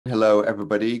Hello,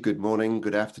 everybody. Good morning,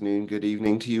 good afternoon, good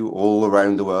evening to you all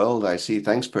around the world. I see.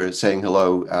 Thanks for saying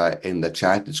hello in the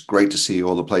chat. It's great to see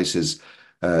all the places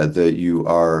that you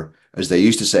are, as they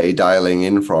used to say, dialing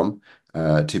in from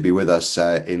to be with us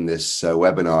in this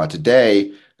webinar.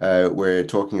 Today, we're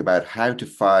talking about how to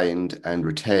find and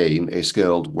retain a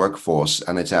skilled workforce,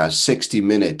 and it's our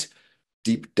 60-minute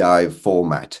deep dive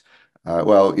format.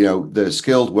 The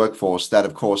skilled workforce, that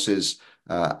of course is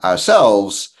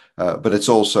ourselves. But it's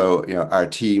also, our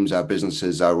teams, our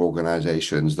businesses, our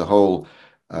organizations, the whole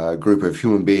group of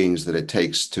human beings that it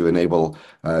takes to enable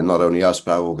not only us,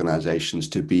 but our organizations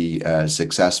to be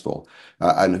successful.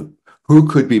 And who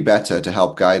could be better to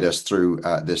help guide us through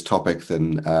this topic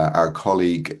than our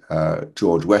colleague,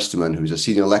 George Westerman, who's a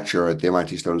senior lecturer at the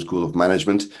MIT Sloan School of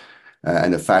Management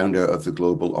and a founder of the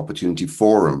Global Opportunity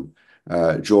Forum.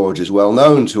 George is well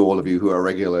known to all of you who are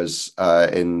regulars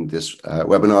in this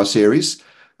webinar series.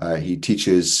 He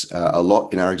teaches a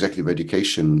lot in our executive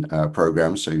education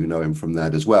program, so you know him from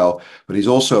that as well. But he's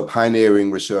also a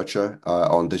pioneering researcher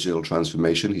on digital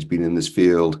transformation. He's been in this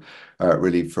field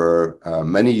really for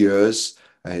many years.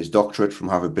 His doctorate from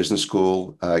Harvard Business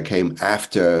School came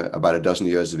after about a dozen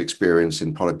years of experience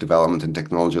in product development and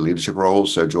technology leadership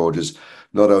roles. So George is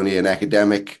not only an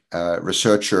academic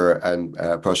researcher and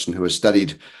person who has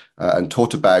studied and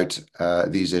taught about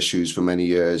these issues for many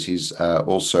years. He's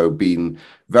also been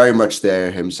very much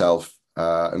there himself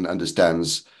and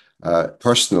understands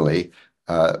personally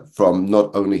from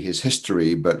not only his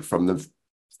history, but from the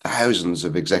thousands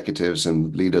of executives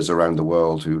and leaders around the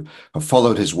world who have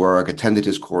followed his work, attended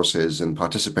his courses, and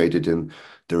participated in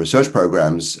the research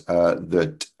programs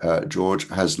that George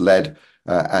has led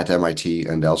at MIT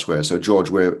and elsewhere. So,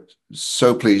 George, we're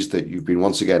so pleased that you've been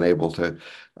once again able to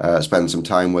spend some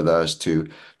time with us to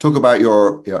talk about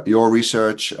your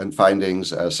research and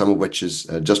findings, some of which is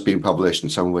just being published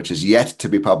and some of which is yet to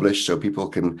be published, so people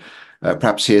can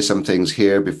perhaps hear some things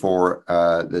here before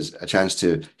there's a chance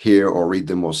to hear or read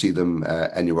them or see them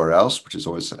anywhere else, which is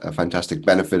always a fantastic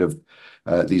benefit of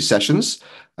these sessions.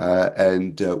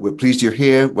 And we're pleased you're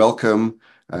here. Welcome.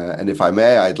 And if I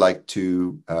may, I'd like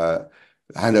to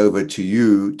hand over to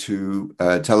you to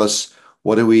tell us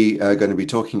what are we going to be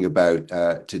talking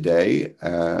about today.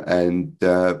 And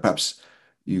perhaps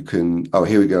you can, oh,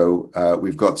 here we go.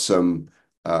 We've got some,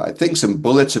 I think, some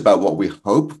bullets about what we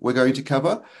hope we're going to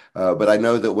cover. But I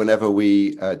know that whenever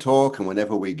we talk and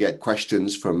whenever we get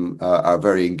questions from our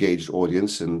very engaged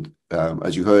audience, and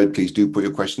as you heard, please do put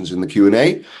your questions in the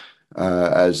Q&A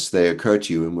as they occur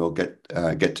to you, and we'll get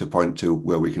to a point to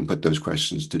where we can put those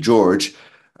questions to George.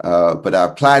 But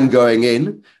our plan going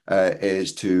in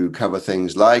is to cover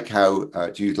things like how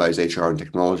to utilize HR and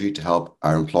technology to help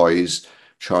our employees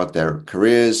chart their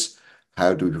careers.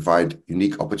 How do we provide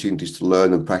unique opportunities to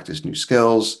learn and practice new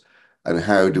skills? And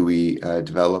how do we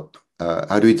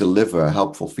deliver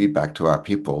helpful feedback to our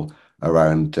people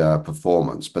around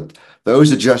performance? But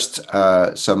those are just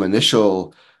some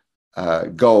initial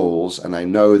goals. And I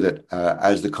know that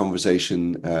as the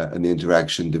conversation and the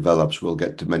interaction develops, we'll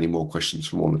get to many more questions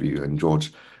from all of you. And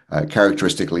George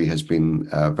characteristically has been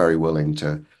very willing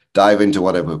to dive into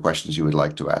whatever questions you would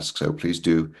like to ask. So please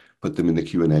do put them in the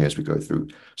Q&A as we go through.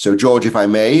 So George, if I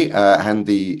may, hand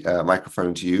the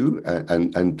microphone to you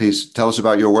and please tell us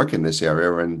about your work in this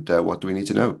area and what do we need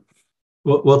to know?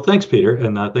 Well, thanks, Peter,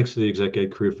 and thanks to the Exec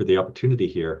Ed crew for the opportunity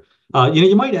here.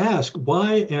 You might ask,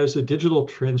 why, as a digital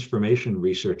transformation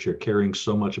researcher, caring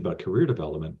so much about career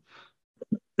development?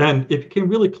 And it became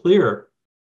really clear,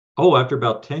 after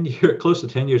about 10 years, close to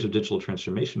 10 years of digital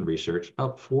transformation research,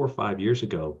 about 4 or 5 years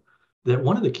ago, that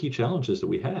one of the key challenges that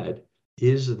we had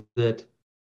is that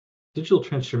digital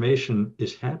transformation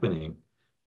is happening.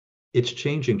 It's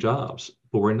changing jobs,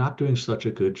 but we're not doing such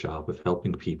a good job of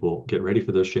helping people get ready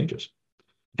for those changes.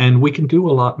 And we can do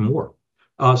a lot more.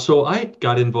 So I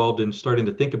got involved in starting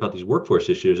to think about these workforce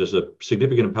issues as a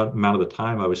significant amount of the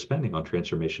time I was spending on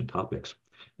transformation topics.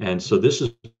 And so this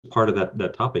is part of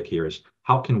that topic here is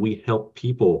how can we help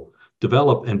people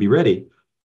develop and be ready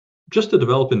just to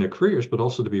develop in their careers, but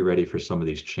also to be ready for some of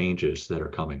these changes that are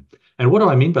coming. And what do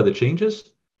I mean by the changes?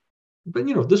 But,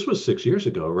 this was 6 years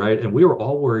ago, right? And we were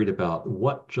all worried about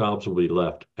what jobs will be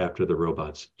left after the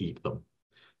robots eat them.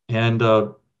 And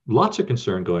lots of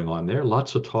concern going on there,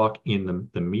 lots of talk in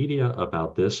the media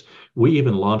about this. We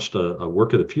even launched a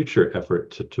Work of the Future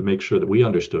effort to make sure that we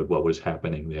understood what was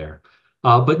happening there.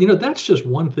 But that's just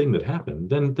one thing that happened.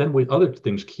 Then other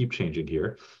things keep changing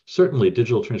here. Certainly,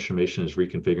 digital transformation is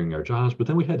reconfiguring our jobs, but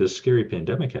then we had this scary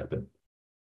pandemic happen.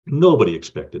 Nobody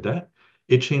expected that.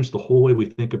 It changed the whole way we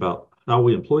think about how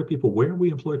we employ people, where we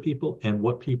employ people, and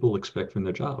what people expect from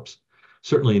their jobs.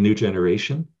 Certainly, a new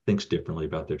generation thinks differently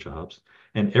about their jobs.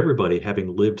 And everybody,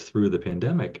 having lived through the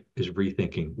pandemic, is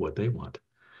rethinking what they want.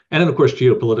 And then, of course,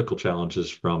 geopolitical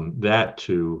challenges from that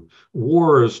to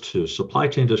wars to supply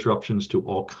chain disruptions to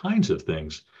all kinds of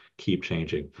things keep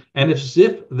changing. And as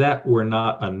if that were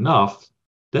not enough,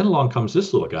 then along comes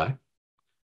this little guy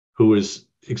who is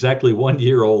exactly 1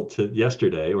 year old to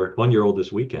yesterday or 1 year old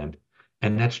this weekend.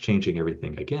 And that's changing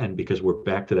everything again because we're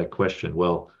back to that question.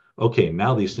 Well, okay,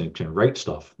 now these things can write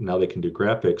stuff. Now they can do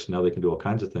graphics. Now they can do all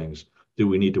kinds of things. Do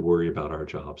we need to worry about our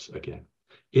jobs again?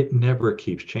 It never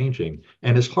keeps changing.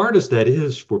 And as hard as that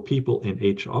is for people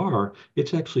in HR,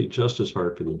 it's actually just as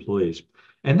hard for the employees.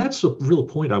 And that's a real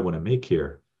point I want to make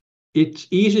here. It's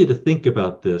easy to think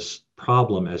about this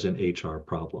problem as an HR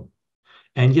problem.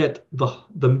 And yet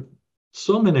the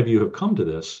so many of you have come to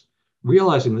this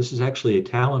realizing this is actually a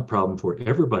talent problem for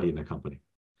everybody in the company.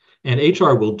 And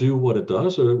HR will do what it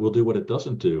does or it will do what it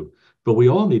doesn't do. But we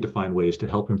all need to find ways to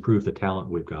help improve the talent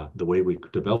we've got, the way we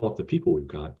develop the people we've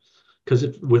got.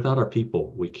 Because without our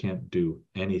people, we can't do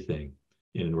anything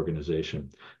in an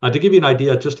organization. To give you an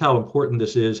idea just how important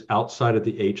this is outside of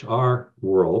the HR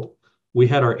world, we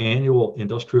had our annual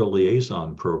industrial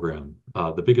liaison program,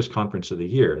 the biggest conference of the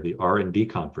year, the R&D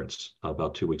conference,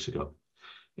 about 2 weeks ago.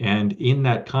 And in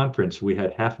that conference, we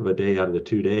had half of a day out of the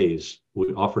 2 days,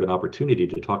 we offered an opportunity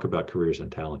to talk about careers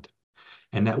and talent.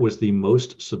 And that was the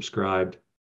most subscribed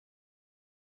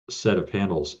set of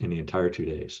panels in the entire 2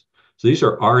 days. So these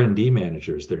are R&D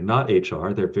managers. They're not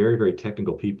HR. They're very, very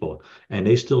technical people. And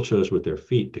they still chose with their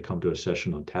feet to come to a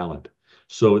session on talent.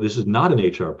 So this is not an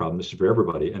HR problem. This is for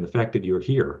everybody. And the fact that you're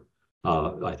here,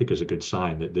 I think is a good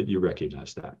sign that you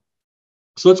recognize that.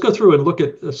 So let's go through and look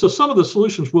at, so some of the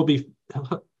solutions will be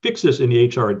fix this in the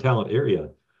HR and talent area.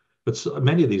 But so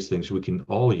many of these things we can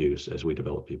all use as we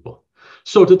develop people.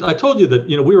 So I told you that,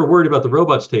 we were worried about the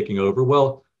robots taking over.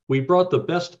 Well, we brought the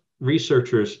best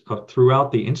researchers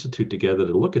throughout the Institute together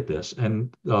to look at this.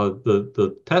 And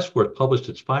the task force published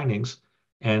its findings.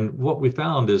 And what we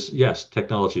found is, yes,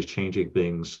 technology is changing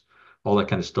things, all that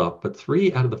kind of stuff. But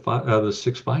 3 out of the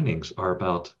 6 findings are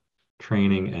about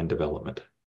training and development,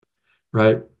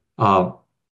 right?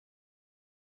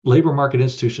 Labor market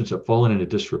institutions have fallen into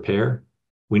disrepair.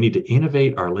 We need to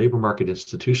innovate our labor market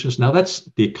institutions. Now, that's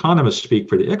the economists speak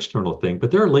for the external thing, but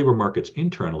there are labor markets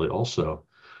internally also.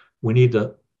 We need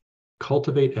to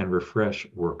cultivate and refresh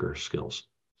worker skills.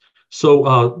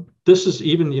 So this is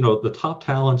even, the top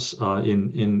talents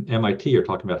in MIT are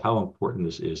talking about how important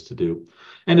this is to do.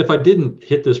 And if I didn't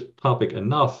hit this topic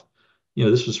enough,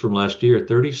 this was from last year,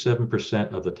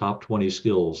 37% of the top 20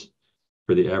 skills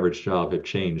for the average job have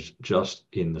changed just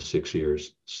in the 6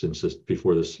 years since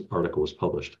before this article was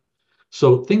published.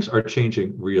 So things are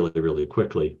changing really, really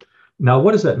quickly. Now,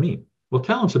 what does that mean? Well,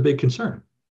 talent's a big concern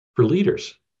for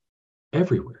leaders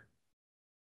everywhere.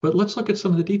 But let's look at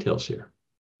some of the details here.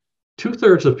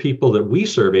 2/3 of people that we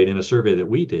surveyed in a survey that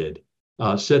we did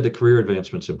said that career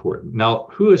advancement's important. Now,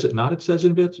 who is it not it says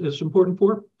it's important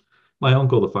for? My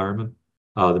uncle, the fireman,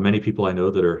 the many people I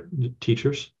know that are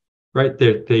teachers, right?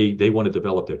 They want to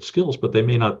develop their skills, but they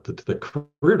may not, the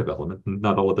career development,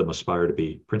 not all of them aspire to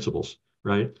be principals,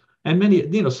 right? And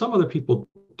many, some other people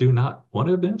do not want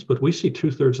to advance, but we see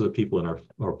 2/3 of the people in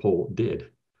our poll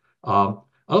did.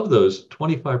 Of those,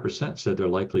 25% said they're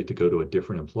likely to go to a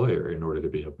different employer in order to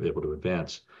be able to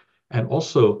advance. And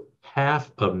also,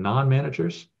 half of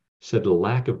non-managers said the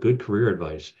lack of good career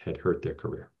advice had hurt their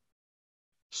career.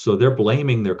 So they're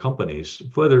blaming their companies,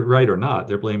 whether right or not,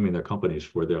 they're blaming their companies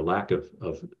for their lack of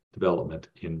development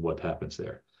in what happens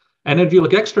there. And if you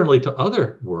look externally to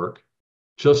other work,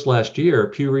 just last year,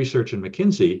 Pew Research and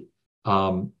McKinsey,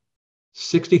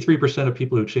 63% of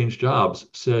people who changed jobs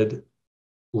said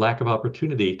lack of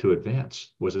opportunity to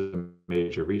advance was a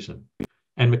major reason.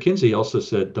 And McKinsey also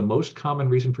said the most common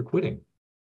reason for quitting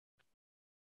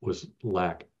was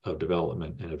lack of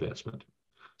development and advancement.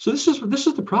 So this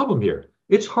is the problem here.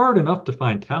 It's hard enough to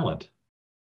find talent.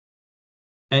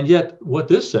 And yet what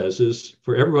this says is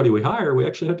for everybody we hire, we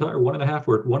actually have to hire 1.5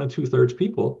 or 1 2/3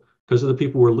 people because of the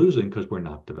people we're losing because we're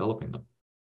not developing them.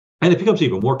 And it becomes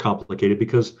even more complicated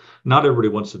because not everybody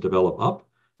wants to develop up.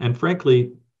 And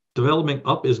frankly, developing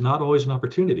up is not always an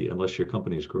opportunity unless your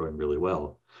company is growing really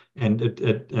well. And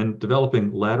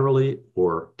developing laterally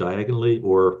or diagonally,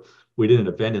 or we did an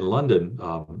event in London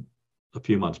a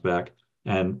few months back,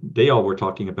 and they all were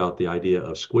talking about the idea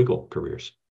of squiggle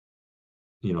careers.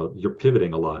 You're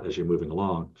pivoting a lot as you're moving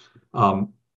along.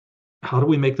 How do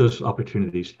we make those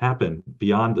opportunities happen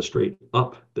beyond the straight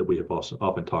up that we have also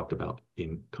often talked about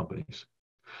in companies?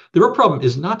 The real problem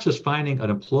is not just finding an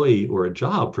employee or a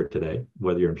job for today,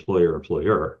 whether you're employer or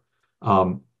employer.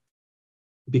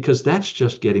 because that's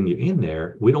just getting you in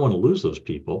there. We don't want to lose those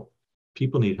people.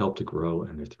 People need help to grow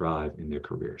and to thrive in their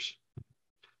careers.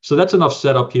 So that's enough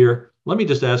setup here. Let me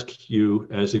just ask you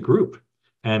as a group,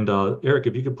 and Eric,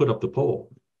 if you could put up the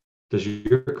poll, does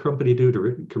your company do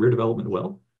career development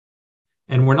well?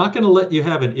 And we're not going to let you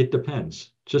have an it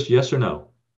depends, just yes or no.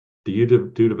 Do you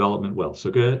do development well?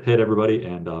 So go ahead, everybody,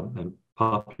 and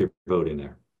pop your vote in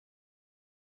there.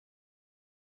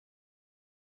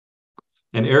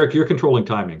 And Eric, you're controlling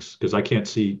timings because I can't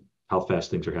see how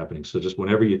fast things are happening. So just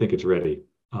whenever you think it's ready,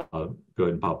 go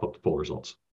ahead and pop up the poll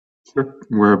results. Sure.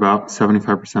 We're about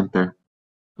 75% there.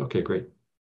 Okay, great.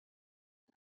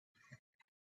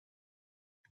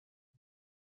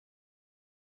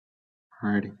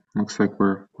 Alrighty. Looks like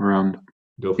we're around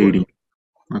Go for 80. it.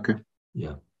 Okay.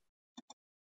 Yeah.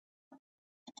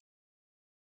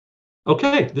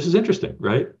 Okay, this is interesting,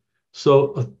 right?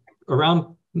 So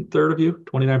around a third of you,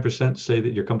 29% say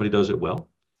that your company does it well,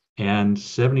 and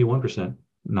 71%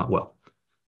 not well.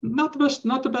 Not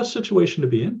the best situation to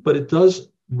be in, but it does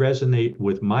resonate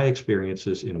with my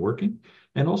experiences in working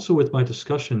and also with my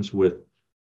discussions with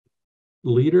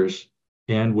leaders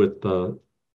and with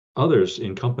others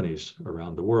in companies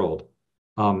around the world,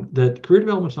 that career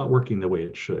development is not working the way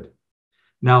it should.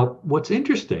 Now, what's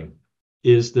interesting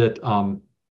is that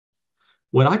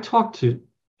when I talk to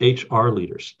HR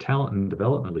leaders, talent and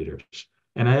development leaders,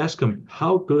 and I ask them,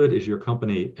 how good is your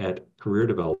company at career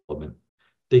development?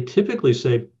 They typically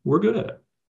say, we're good at it.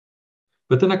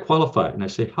 But then I qualify it and I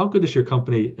say, how good is your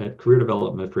company at career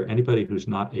development for anybody who's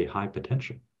not a high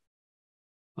potential,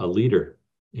 a leader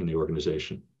in the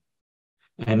organization?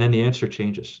 And then the answer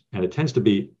changes. And it tends to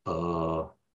be,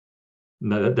 no,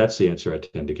 that's the answer I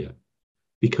tend to get.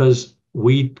 Because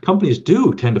companies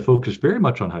do tend to focus very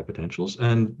much on high potentials,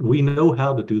 and we know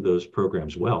how to do those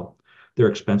programs well. They're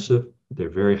expensive, they're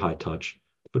very high touch,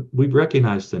 but we've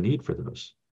recognized the need for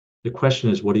those. The question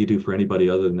is, what do you do for anybody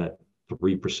other than that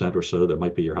 3% or so that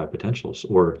might be your high potentials,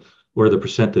 or the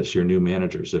percent that's your new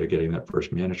managers that are getting that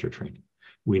first manager training?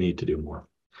 We need to do more.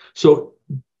 So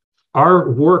our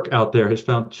work out there has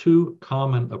found two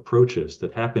common approaches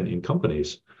that happen in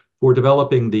companies for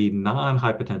developing the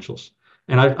non-high potentials.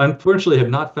 And I unfortunately have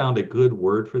not found a good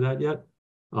word for that yet.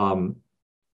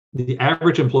 The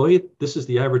average employee, this is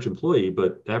the average employee,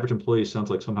 but the average employee sounds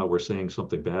like somehow we're saying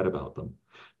something bad about them.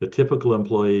 The typical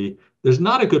employee, there's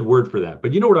not a good word for that,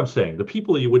 but you know what I'm saying. The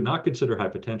people you would not consider high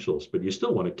potentials, but you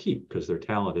still want to keep because they're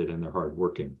talented and they're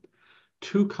hardworking.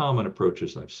 Two common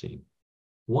approaches I've seen.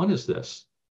 One is this: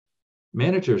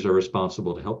 managers are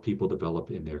responsible to help people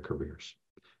develop in their careers.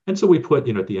 And so we put,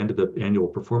 at the end of the annual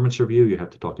performance review, you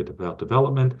have to talk about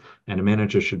development, and a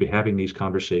manager should be having these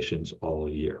conversations all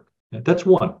year. That's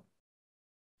one.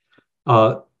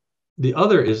 The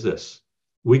other is this: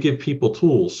 we give people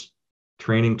tools,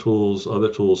 training tools,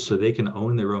 other tools, so they can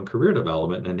own their own career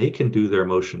development and they can do their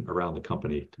motion around the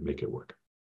company to make it work.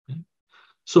 Okay?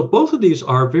 So both of these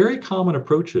are very common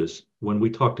approaches when we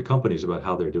talk to companies about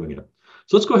how they're doing it.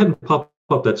 So let's go ahead and pop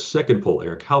up that second poll,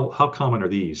 Eric. How common are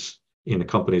these in the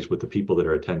companies with the people that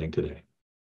are attending today?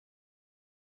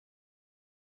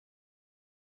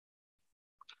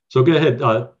 So go ahead.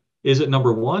 Is it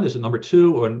number one? Is it number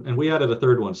two? And we added a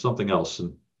third one, something else,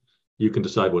 and you can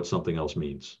decide what something else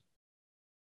means.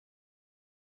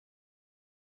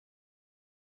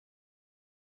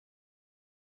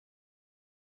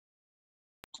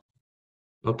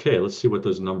 Okay, let's see what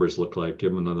those numbers look like.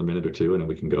 Give them another minute or two, and then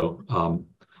we can go.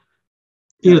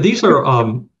 These are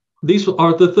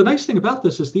the nice thing about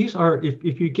this is these are,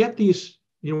 if you get these,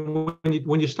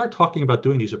 when you start talking about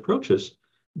doing these approaches,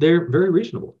 they're very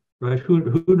reasonable, right?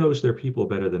 Who knows their people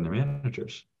better than their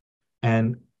managers,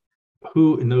 and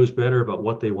who knows better about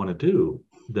what they want to do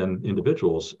than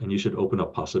individuals? And you should open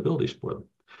up possibilities for them.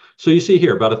 So you see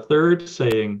here about a third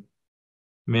saying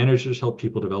managers help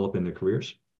people develop in their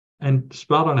careers, and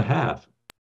spot on a half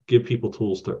give people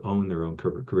tools to own their own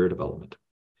career development.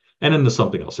 And then there's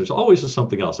something else. There's always a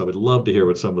something else. I would love to hear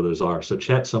what some of those are. So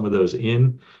chat some of those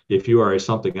in. If you are a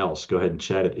something else, go ahead and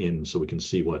chat it in so we can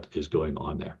see what is going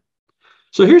on there.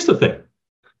 So here's the thing.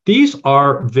 These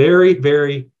are very,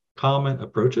 very common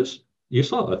approaches. You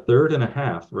saw a third and a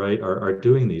half, right, are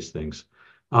doing these things.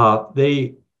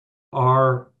 They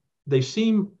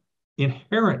seem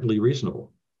inherently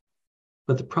reasonable.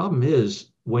 But the problem is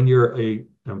when you're an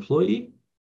employee,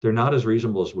 they're not as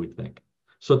reasonable as we think.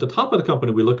 So at the top of the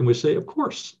company, we look and we say, of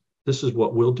course, this is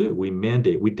what we'll do.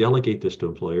 We delegate this to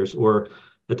employers. Or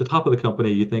at the top of the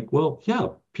company, you think, well, yeah,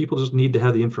 people just need to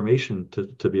have the information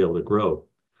to be able to grow.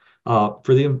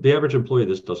 For the average employee,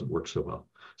 this doesn't work so well.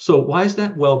 So why is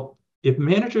that? Well, If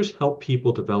managers help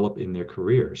people develop in their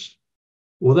careers,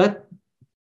 well, that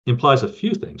implies a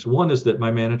few things. One is that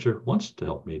my manager wants to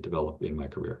help me develop in my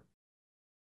career.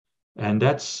 And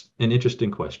that's an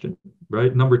interesting question,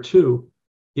 right? Number two,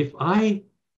 if I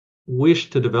wish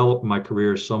to develop my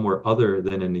career somewhere other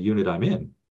than in the unit I'm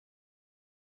in,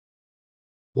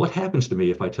 what happens to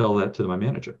me if I tell that to my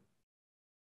manager?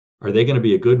 Are they going to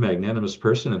be a good, magnanimous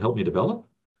person and help me develop?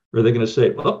 Or are they going to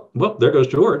say, well, there goes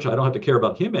George. I don't have to care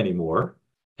about him anymore.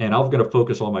 And I'm going to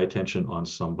focus all my attention on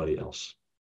somebody else.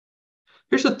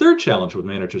 Here's the third challenge with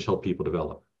managers help people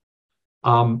develop.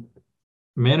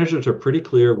 Managers are pretty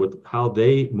clear with how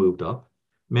they moved up.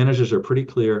 Managers are pretty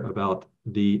clear about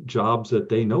the jobs that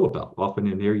they know about, often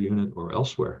in their unit or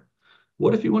elsewhere.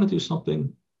 What if you want to do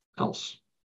something else?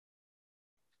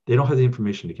 They don't have the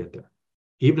information to get there.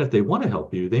 Even if they want to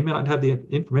help you, they may not have the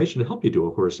information to help you do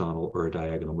a horizontal or a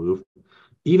diagonal move,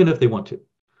 even if they want to.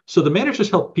 So the managers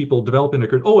help people develop in their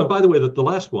career. Oh, and by the way, the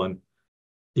last one,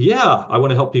 yeah, I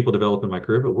want to help people develop in my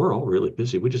career, but we're all really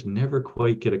busy. We just never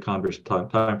quite get a time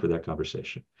for that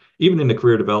conversation. Even in the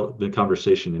career development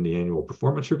conversation in the annual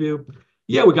performance review,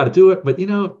 yeah, we got to do it, but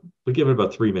we give it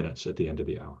about 3 minutes at the end of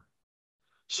the hour.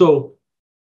 So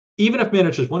even if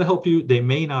managers want to help you, they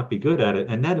may not be good at it,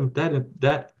 and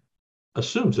that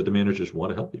assumes that the managers want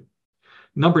to help you.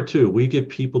 Number two, we give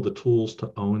people the tools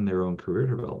to own their own career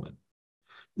development.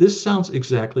 This sounds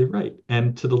exactly right.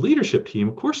 And to the leadership team,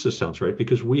 of course, this sounds right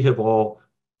because we have all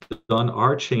done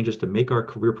our changes to make our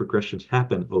career progressions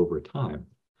happen over time.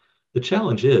 The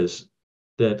challenge is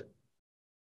that,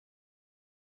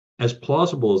 as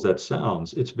plausible as that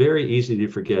sounds, it's very easy to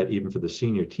forget, even for the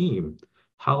senior team,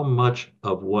 how much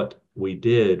of what we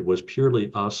did was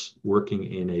purely us working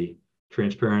in a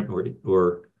transparent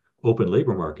or open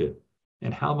labor market,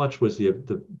 and how much was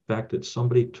the fact that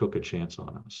somebody took a chance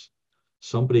on us.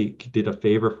 Somebody did a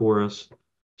favor for us.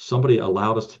 Somebody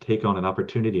allowed us to take on an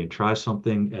opportunity and try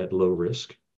something at low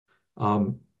risk.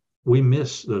 We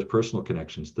miss those personal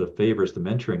connections, the favors, the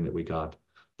mentoring that we got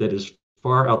that is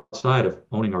far outside of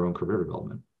owning our own career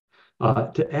development.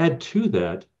 To add to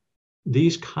that,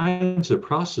 these kinds of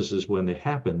processes, when they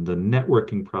happen, the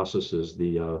networking processes,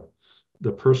 the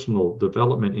personal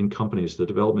development in companies, the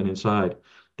development inside,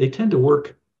 they tend to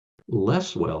work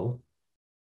less well.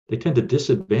 They tend to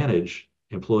disadvantage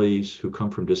employees who come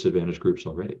from disadvantaged groups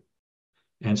already.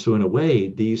 And so in a way,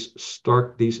 these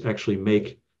actually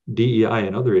make DEI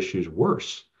and other issues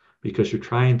worse because you're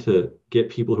trying to get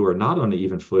people who are not on an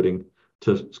even footing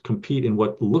to compete in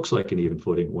what looks like an even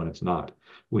footing when it's not.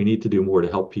 We need to do more to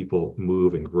help people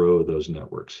move and grow those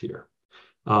networks here.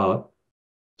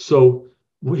 So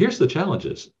here's the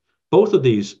challenges. Both of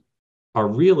these are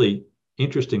really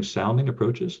interesting sounding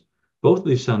approaches. Both of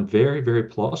these sound very, very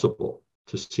plausible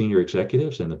to senior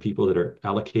executives and the people that are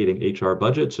allocating HR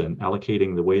budgets and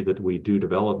allocating the way that we do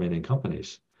development in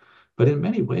companies. But in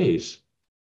many ways,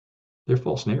 they're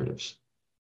false narratives.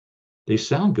 They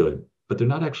sound good, but they're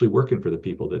not actually working for the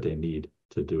people that they need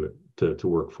to do it, to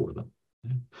work for them.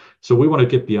 So we want to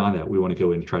get beyond that. We want to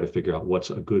go in and try to figure out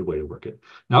what's a good way to work it.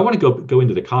 Now I want to go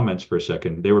into the comments for a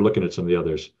second. They were looking at some of the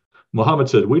others. Mohammed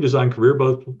said, we design career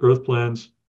growth plans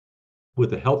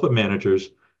with the help of managers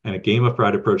and a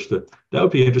gamified approach to that.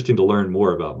 Would be interesting to learn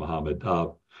more about, Mohammed.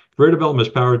 Career development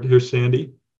is powered. Here's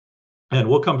Sandy. And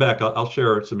we'll come back. I'll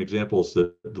share some examples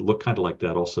that look kind of like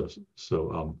that also.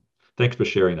 So thanks for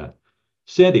sharing that.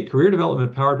 Sandy, career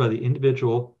development powered by the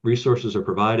individual, resources are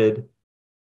provided.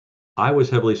 I was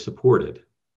heavily supported.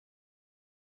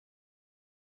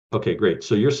 Okay, great.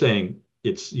 So you're saying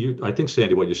I think,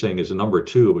 Sandy, what you're saying is a number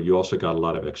two, but you also got a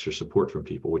lot of extra support from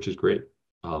people, which is great.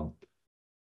 The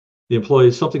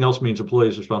employees, something else means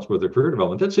employees responsible for their career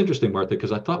development. That's interesting, Martha,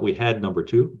 because I thought we had number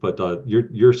two, but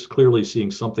you're clearly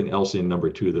seeing something else in number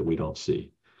two that we don't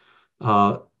see.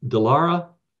 Delara,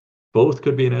 both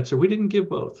could be an answer. We didn't give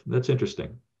both. That's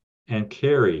interesting. And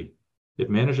Carrie, if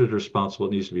managers are responsible,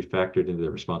 it needs to be factored into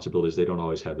their responsibilities. They don't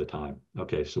always have the time.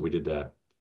 Okay, so we did that.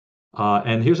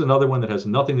 And here's another one that has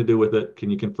nothing to do with it. Can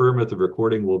you confirm if the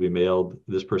recording will be mailed?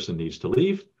 This person needs to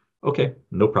leave. Okay,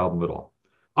 no problem at all.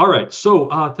 All right,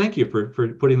 so thank you for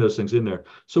putting those things in there.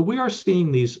 So we are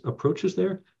seeing these approaches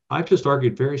there. I've just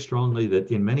argued very strongly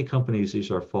that in many companies, these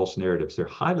are false narratives. They're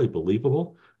highly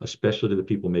believable, especially to the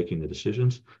people making the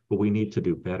decisions, but we need to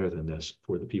do better than this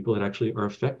for the people that actually are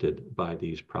affected by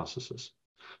these processes.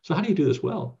 So how do you do this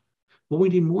well? Well, we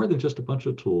need more than just a bunch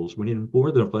of tools. We need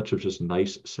more than a bunch of just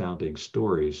nice sounding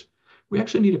stories. We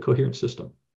actually need a coherent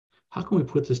system. How can we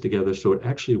put this together so it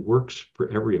actually works for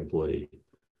every employee,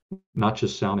 not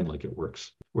just sounding like it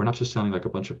works, or not just sounding like a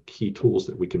bunch of key tools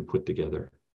that we can put together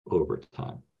over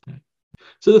time?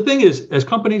 So the thing is, as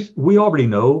companies, we already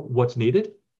know what's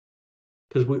needed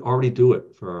because we already do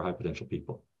it for our high potential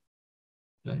people.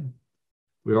 Okay?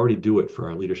 We already do it for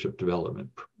our leadership development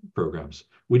programs.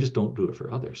 We just don't do it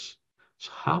for others.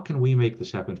 So how can we make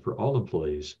this happen for all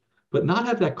employees, but not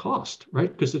have that cost,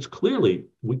 right? Because it's clearly,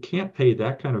 we can't pay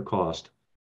that kind of cost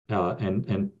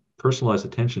and personalized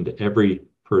attention to every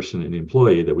person and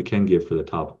employee that we can give for the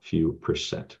top few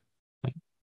percent. Okay?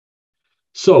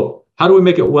 So how do we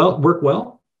make it work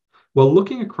well? Well,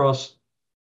 looking across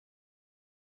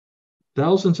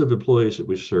thousands of employees that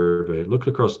we surveyed, looked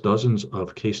across dozens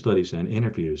of case studies and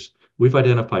interviews, we've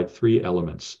identified 3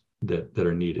 elements that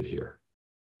are needed here.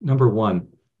 Number one,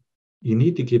 you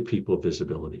need to give people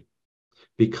visibility.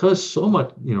 Because so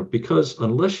much, because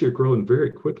unless you're growing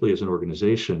very quickly as an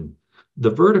organization, the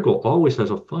vertical always has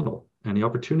a funnel and the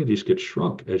opportunities get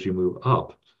shrunk as you move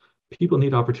up. People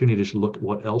need opportunities to look at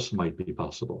what else might be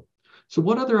possible. So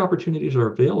what other opportunities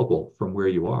are available from where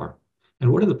you are?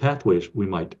 And what are the pathways we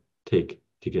might take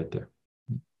to get there?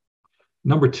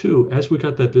 Number 2, as we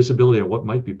got that visibility on what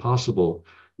might be possible,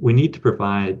 we need to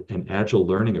provide an agile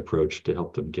learning approach to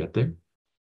help them get there,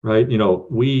 right?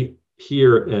 We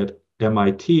here at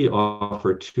MIT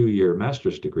offer 2-year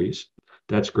master's degrees.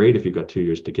 That's great if you've got 2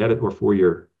 years to get it, or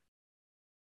 4-year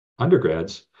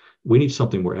undergrads. We need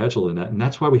something more agile than that. And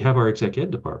that's why we have our exec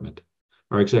ed department,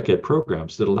 our exec ed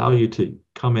programs that allow you to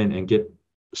come in and get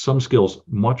some skills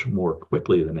much more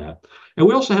quickly than that. And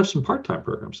we also have some part-time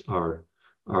programs, our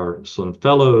Sloan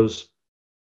Fellows,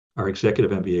 our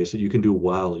executive MBAs that you can do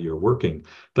while you're working.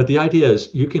 But the idea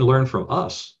is you can learn from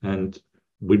us and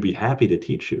we'd be happy to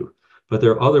teach you. But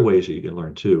there are other ways that you can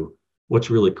learn too. What's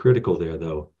really critical there,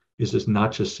 though, is it's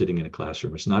not just sitting in a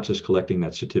classroom. It's not just collecting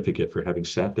that certificate for having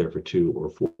sat there for 2 or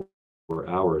 4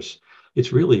 hours.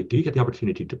 It's really, do you get the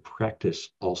opportunity to practice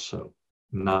also,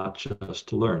 not just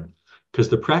to learn? Because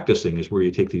the practicing is where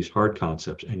you take these hard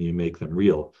concepts and you make them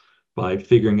real by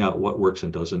figuring out what works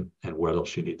and doesn't and what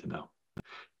else you need to know.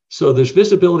 So there's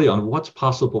visibility on what's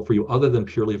possible for you other than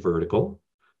purely vertical.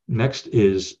 Next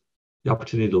is the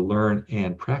opportunity to learn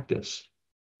and practice.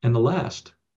 And the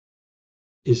last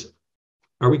is,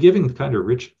 are we giving the kind of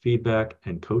rich feedback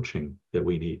and coaching that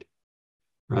we need,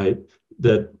 right?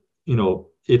 That,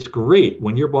 it's great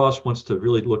when your boss wants to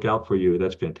really look out for you.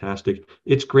 That's fantastic.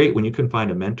 It's great when you can find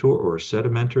a mentor or a set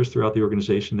of mentors throughout the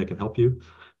organization that can help you.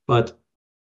 But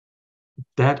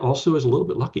that also is a little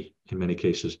bit lucky in many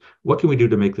cases. What can we do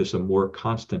to make this a more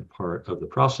constant part of the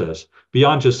process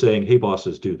beyond just saying, hey,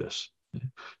 bosses, do this?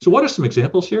 So what are some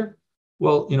examples here?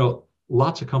 Well,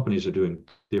 lots of companies are doing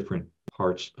different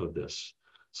parts of this.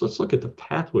 So let's look at the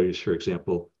pathways, for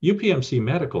example. UPMC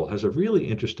Medical has a really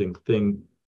interesting thing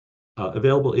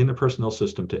available in the personnel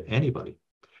system to anybody.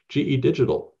 GE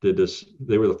Digital did this.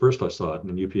 They were the first I saw it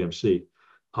in UPMC.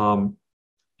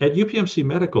 At UPMC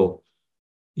Medical,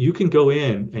 you can go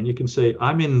in and you can say,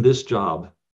 I'm in this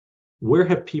job. Where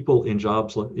have people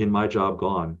in my job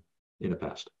gone in the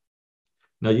past?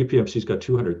 Now, UPMC's got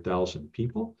 200,000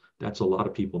 people. That's a lot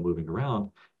of people moving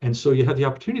around. And so you have the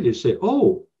opportunity to say,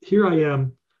 oh, here I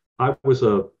am. I was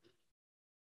a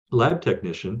lab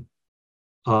technician.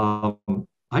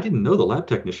 I didn't know the lab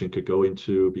technician could go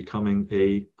into becoming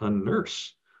a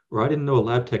nurse, or I didn't know a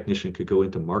lab technician could go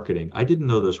into marketing. I didn't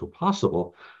know those were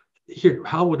possible. Here,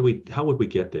 how would we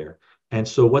get there? And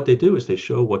so what they do is they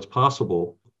show what's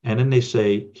possible, and then they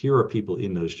say, here are people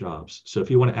in those jobs. So if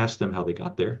you want to ask them how they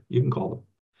got there, you can call them.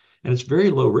 And it's very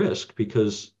low risk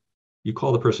because you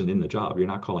call the person in the job, you're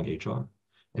not calling HR.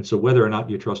 And so whether or not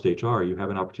you trust HR, you have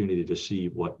an opportunity to see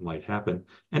what might happen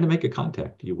and to make a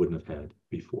contact you wouldn't have had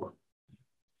before.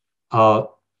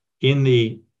 In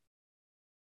the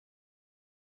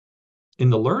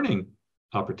learning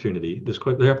opportunity, there's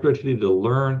quite the opportunity to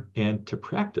learn and to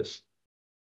practice.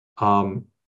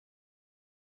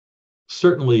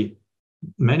 Certainly,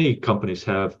 many companies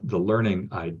have the learning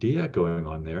idea going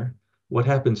on there. What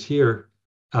happens here?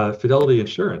 Fidelity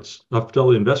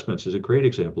Investments is a great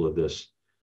example of this.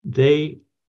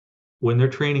 When they're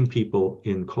training people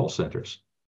in call centers,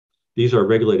 these are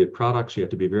regulated products. You have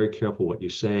to be very careful what you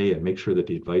say and make sure that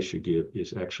the advice you give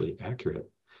is actually accurate.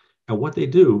 And what they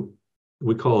do,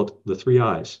 we call it the 3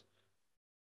 I's: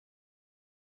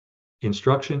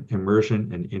 instruction,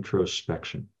 immersion, and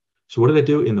introspection. So what do they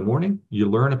do in the morning? You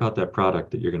learn about that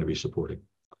product that you're going to be supporting.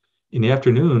 In the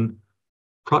afternoon,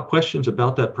 questions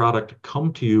about that product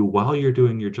come to you while you're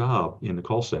doing your job in the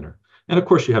call center. And of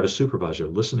course, you have a supervisor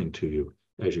listening to you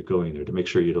as you're going there to make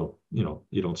sure you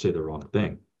don't say the wrong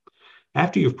thing.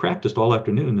 After you've practiced all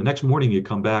afternoon, the next morning you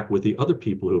come back with the other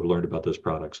people who have learned about those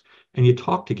products and you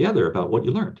talk together about what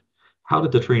you learned. How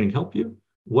did the training help you?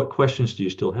 What questions do you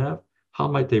still have? How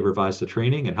might they revise the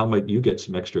training, and how might you get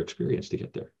some extra experience to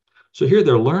get there? So here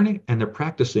they're learning and they're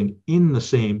practicing in the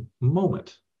same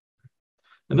moment.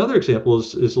 Another example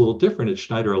is a little different at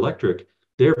Schneider Electric.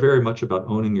 They're very much about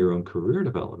owning your own career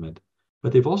development,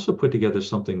 but they've also put together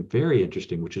something very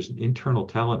interesting, which is an internal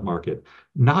talent market,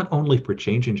 not only for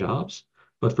changing jobs,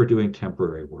 but for doing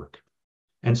temporary work.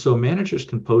 And so managers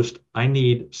can post, I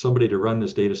need somebody to run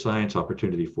this data science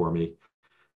opportunity for me.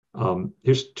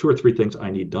 Here's 2 or 3 things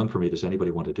I need done for me. Does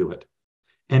anybody want to do it?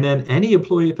 And then any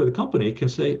employee for the company can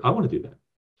say, I want to do that.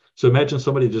 So imagine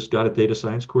somebody just got a data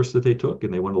science course that they took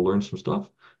and they want to learn some stuff.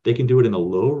 They can do it in a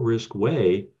low risk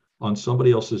way on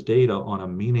somebody else's data on a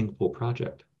meaningful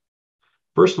project.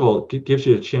 First of all, it gives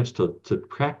you a chance to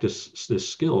practice this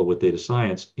skill with data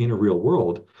science in a real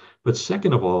world. But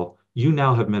second of all, you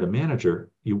now have met a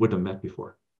manager you wouldn't have met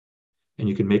before. And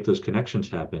you can make those connections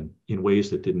happen in ways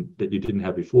that you didn't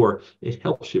have before. It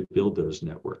helps you build those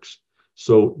networks.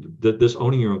 So this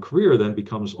owning your own career then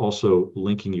becomes also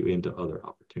linking you into other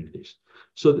opportunities.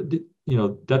 So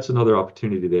that's another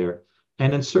opportunity there.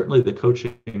 And then certainly the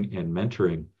coaching and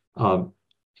mentoring.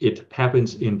 It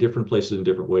happens in different places in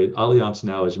different ways. Allianz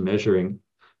now is measuring,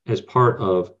 as part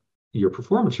of your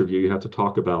performance review, you have to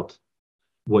talk about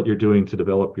what you're doing to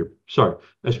develop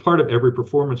as part of every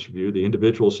performance review, the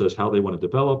individual says how they want to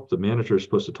develop, the manager is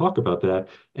supposed to talk about that,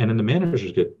 and then the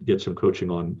managers get some coaching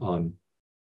on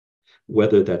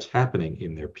whether that's happening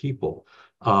in their people.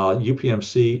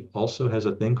 UPMC also has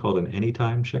a thing called an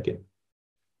anytime check-in.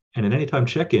 And an anytime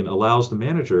check-in allows the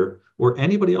manager or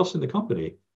anybody else in the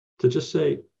company to just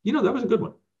say, that was a good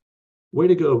one. Way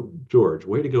to go, George.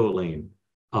 Way to go, Elaine.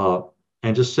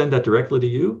 And just send that directly to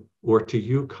you or to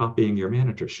you copying your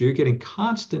manager. So you're getting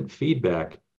constant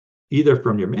feedback either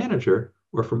from your manager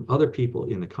or from other people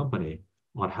in the company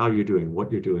on how you're doing,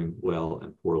 what you're doing well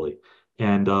and poorly.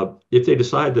 And if they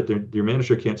decide that your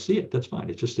manager can't see it, that's fine.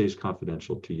 It just stays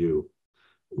confidential to you.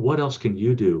 What else can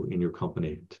you do in your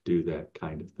company to do that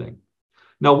kind of thing?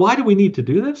 Now, why do we need to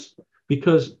do this?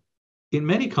 Because in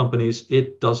many companies,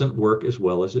 it doesn't work as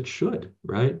well as it should,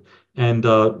 right? And,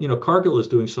 Cargill is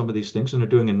doing some of these things and they're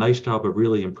doing a nice job of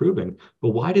really improving. But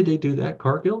why did they do that,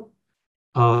 Cargill?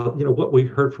 What we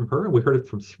heard from her, and we heard it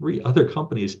from 3 other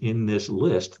companies in this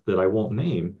list that I won't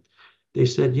name. They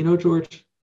said, George,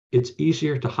 it's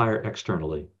easier to hire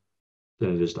externally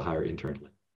than it is to hire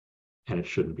internally. And it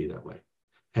shouldn't be that way.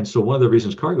 And so one of the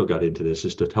reasons Cargill got into this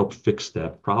is to help fix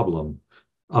that problem.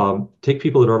 Take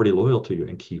people that are already loyal to you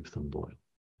and keep them loyal.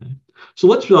 Okay? So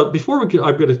let's, I'm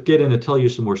going to get in and tell you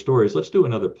some more stories. Let's do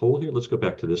another poll here. Let's go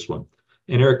back to this one.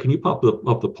 And Eric, can you pop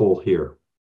up the poll here?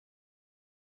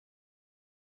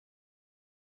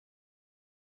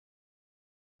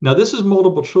 Now, this is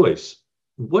multiple choice.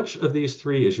 Which of these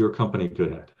 3 is your company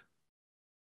good at?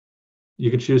 You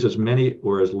can choose as many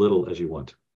or as little as you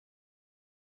want.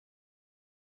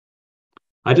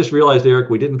 I just realized, Eric,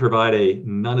 we didn't provide a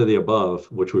none of the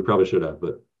above, which we probably should have,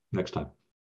 but next time.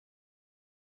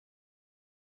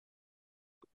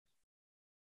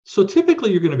 So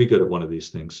typically you're going to be good at one of these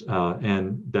things,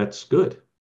 and that's good.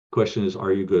 Question is,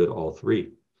 are you good at all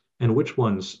 3? And which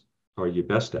ones are you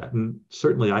best at? And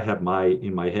certainly I have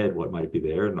in my head what might be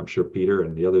there, and I'm sure Peter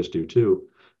and the others do too,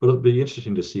 but it'll be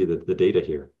interesting to see the data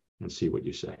here and see what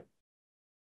you say.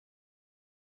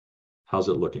 How's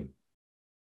it looking?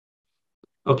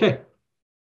 Okay,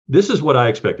 this is what I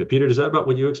expected. Peter, is that about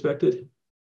what you expected?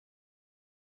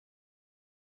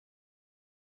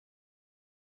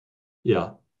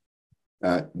 Yeah.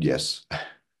 Yes.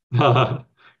 Yeah,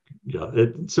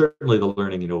 certainly the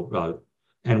learning,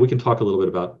 and we can talk a little bit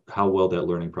about how well that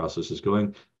learning process is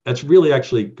going. That's really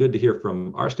actually good to hear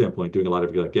from our standpoint, doing a lot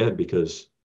of Ed, because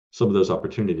some of those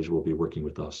opportunities will be working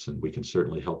with us, and we can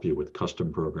certainly help you with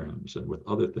custom programs and with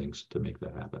other things to make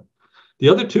that happen. The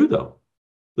other 2, though,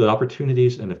 the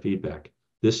opportunities and the feedback.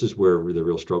 This is where the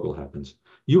real struggle happens.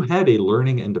 You had a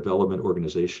learning and development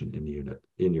organization in the unit,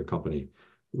 in your company.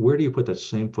 Where do you put that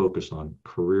same focus on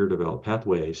career development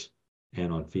pathways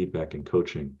and on feedback and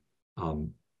coaching?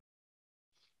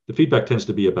 The feedback tends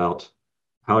to be about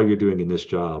how you're doing in this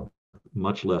job,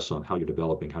 much less on how you're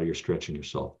developing, how you're stretching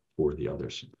yourself for the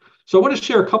others. So I want to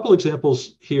share a couple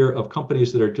examples here of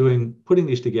companies that are putting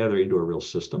these together into a real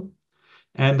system.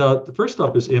 And the first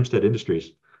up is Amstead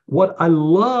Industries. What I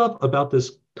love about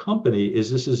this company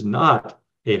is this is not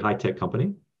a high-tech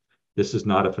company. This is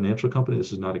not a financial company.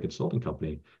 This is not a consulting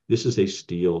company. This is a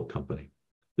steel company.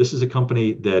 This is a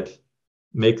company that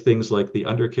make things like the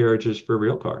undercarriages for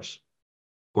rail cars,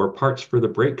 or parts for the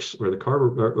brakes or the car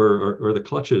or the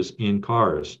clutches in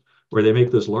cars, where they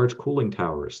make those large cooling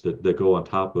towers that go on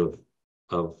top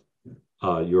of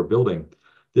you're building.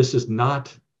 This is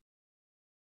not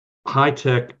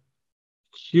high-tech,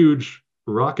 huge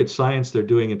rocket science they're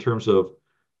doing in terms of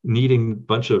needing a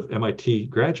bunch of MIT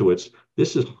graduates.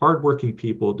 This is hardworking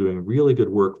people doing really good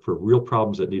work for real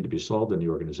problems that need to be solved in the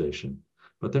organization.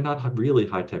 But they're not really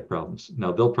high-tech problems.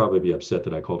 Now, they'll probably be upset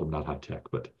that I called them not high-tech,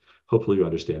 but hopefully you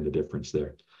understand the difference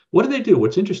there. What do they do?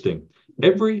 What's interesting,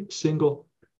 every single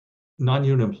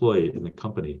non-union employee in the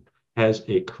company has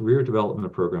a career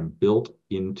development program built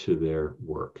into their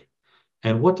work.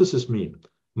 And what does this mean?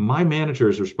 My manager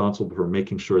is responsible for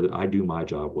making sure that I do my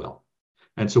job well.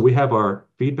 And so we have our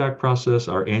feedback process,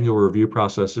 our annual review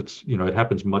process. It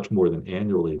happens much more than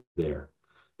annually there.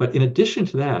 But in addition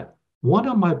to that, one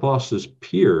of my boss's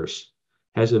peers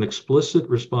has an explicit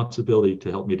responsibility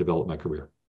to help me develop my career.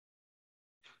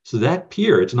 So that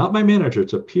peer, it's not my manager,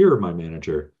 it's a peer of my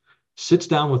manager, sits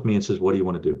down with me and says, what do you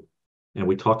want to do? And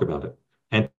we talk about it.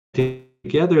 And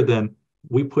together then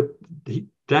we put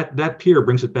that peer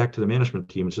brings it back to the management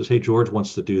team and says, hey, George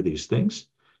wants to do these things.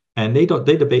 And they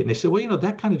debate and they say, well,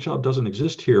 that kind of job doesn't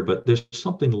exist here, but there's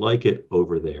something like it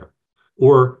over there.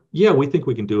 Or, yeah, we think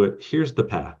we can do it. Here's the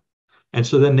path. And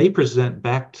so then they present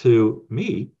back to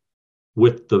me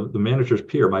with the manager's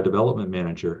peer, my development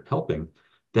manager helping.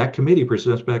 That committee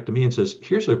presents back to me and says,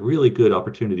 here's a really good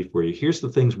opportunity for you. Here's the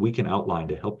things we can outline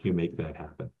to help you make that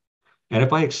happen. And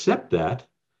if I accept that,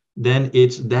 then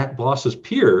it's that boss's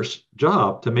peer's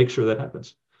job to make sure that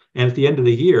happens. And at the end of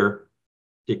the year,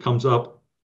 it comes up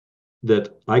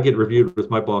that I get reviewed with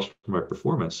my boss for my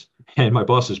performance, and my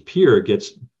boss's peer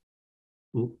gets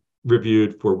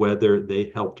reviewed for whether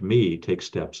they helped me take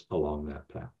steps along that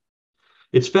path.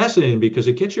 It's fascinating because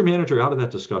it gets your manager out of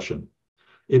that discussion.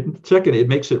 Second, it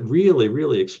makes it really,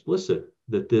 really explicit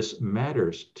that this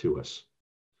matters to us.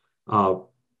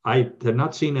 I have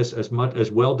not seen this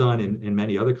as well done in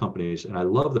many other companies, and I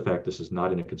love the fact this is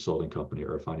not in a consulting company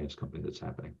or a finance company that's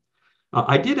happening.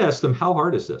 I did ask them, how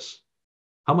hard is this?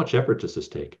 How much effort does this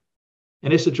take?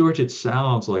 And they said, George, it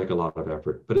sounds like a lot of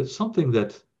effort, but it's something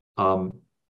that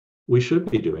we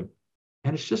should be doing.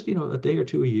 And it's just, a day or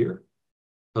two a year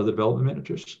of the development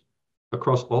managers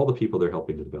across all the people they're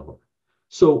helping to develop.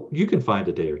 So you can find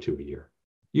a day or two a year.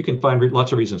 You can find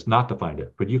lots of reasons not to find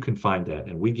it, but you can find that.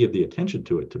 And we give the attention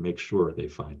to it to make sure they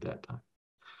find that time.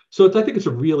 So I think it's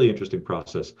a really interesting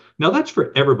process. Now that's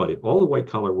for everybody, all the white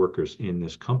collar workers in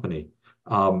this company.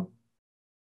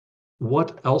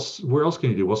 What else? Where else can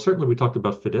you do? Well, certainly we talked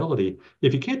about fidelity.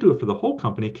 If you can't do it for the whole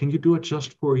company, can you do it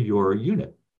just for your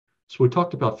unit? So we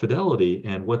talked about fidelity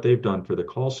and what they've done for the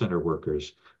call center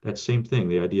workers. That same thing,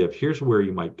 the idea of here's where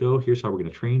you might go, here's how we're going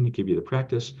to train, give you the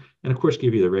practice, and of course,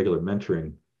 give you the regular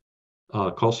mentoring.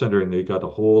 Call center, and they got a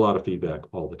whole lot of feedback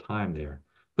all the time there.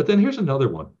 But then here's another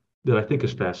one that I think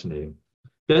is fascinating.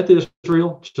 Beth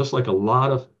Israel, just like a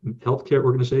lot of healthcare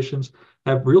organizations,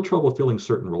 have real trouble filling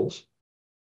certain roles.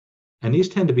 And these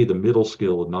tend to be the middle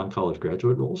skill non-college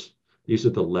graduate roles. These are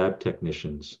the lab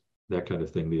technicians, that kind of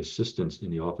thing, the assistants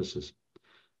in the offices.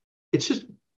 It's just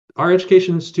our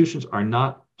education institutions are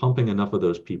not pumping enough of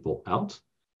those people out,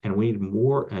 and we need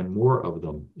more and more of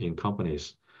them in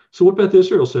companies. So what Beth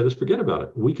Israel said is forget about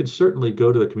it. We can certainly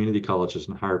go to the community colleges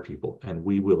and hire people, and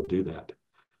we will do that.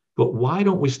 But why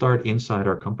don't we start inside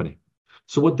our company?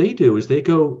 So what they do is they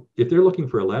go, if they're looking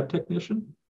for a lab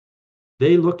technician,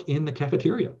 they look in the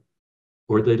cafeteria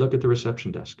or they look at the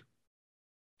reception desk.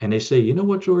 And they say, you know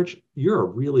what, George, you're a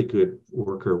really good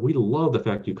worker. We love the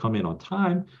fact you come in on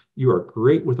time. You are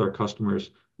great with our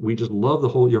customers. We just love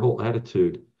your whole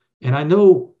attitude. And I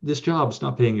know this job is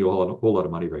not paying you a whole lot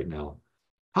of money right now.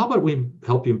 How about we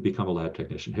help you become a lab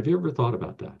technician? Have you ever thought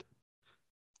about that?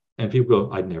 And people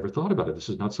go, I'd never thought about it. This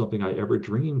is not something I ever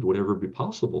dreamed would ever be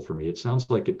possible for me. It sounds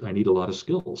like I need a lot of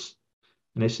skills.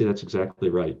 And they say, that's exactly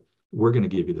right. We're going to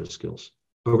give you those skills.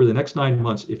 Over the next 9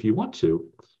 months, if you want to,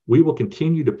 we will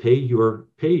continue to pay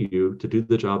you to do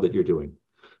the job that you're doing.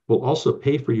 We'll also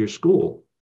pay for your school,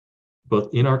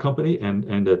 both in our company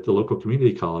and at the local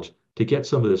community college, to get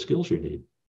some of the skills you need.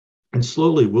 And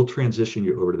slowly we'll transition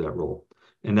you over to that role.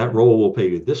 And that role will pay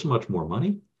you this much more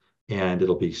money, and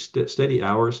it'll be steady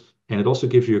hours, and it also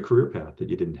gives you a career path that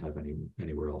you didn't have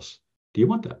anywhere else. Do you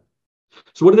want that?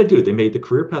 So what did they do? They made the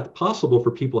career path possible for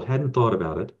people who hadn't thought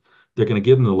about it. They're going to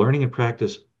give them the learning and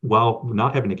practice while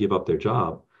not having to give up their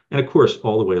job. And of course,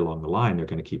 all the way along the line, they're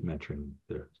going to keep mentoring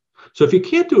there. So if you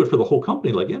can't do it for the whole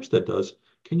company like Amstead does,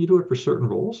 can you do it for certain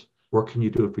roles, or can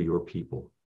you do it for your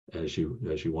people as you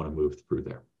want to move through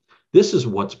there? This is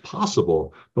what's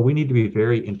possible, but we need to be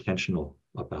very intentional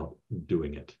about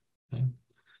doing it. Okay?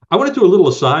 I want to do a little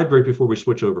aside right before we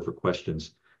switch over for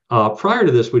questions. Prior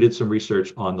to this, we did some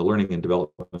research on the learning and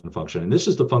development function. And this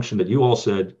is the function that you all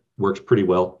said works pretty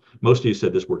well. Most of you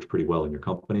said this works pretty well in your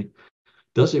company.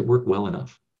 Does it work well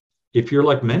enough? If you're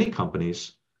like many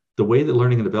companies, the way that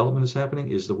learning and development is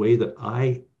happening is the way that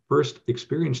I first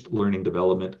experienced learning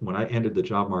development when I entered the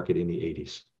job market in the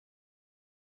 80s.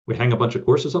 We hang a bunch of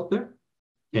courses up there.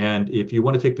 And if you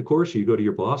want to take the course, you go to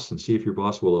your boss and see if your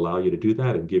boss will allow you to do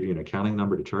that and give you an accounting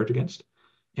number to charge against.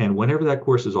 And whenever that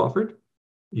course is offered,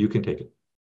 you can take it.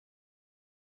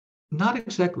 Not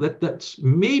exactly, that's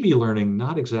maybe learning,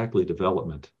 not exactly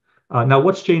development. Now,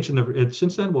 what's changed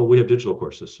since then? Well, we have digital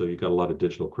courses, so you've got a lot of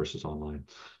digital courses online.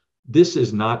 This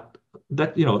is not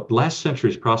that, last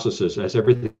century's processes, as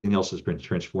everything else has been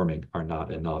transforming, are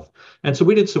not enough. And so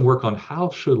we did some work on how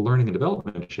should learning and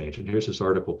development change. And here's this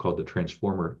article called The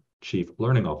Transformer Chief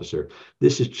Learning Officer.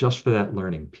 This is just for that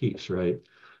learning piece, right?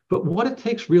 But what it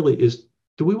takes really is,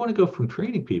 do we want to go from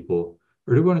training people,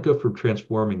 or do we want to go from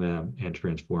transforming them and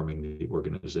transforming the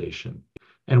organization?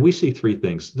 And we see three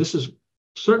things. This is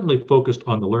certainly focused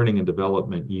on the learning and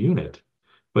development unit,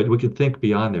 but we can think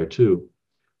beyond there too.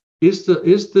 Is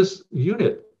this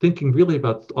unit thinking really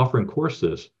about offering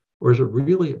courses, or is it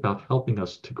really about helping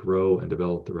us to grow and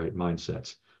develop the right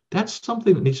mindsets? That's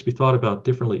something that needs to be thought about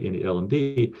differently in the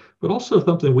L&D, but also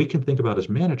something we can think about as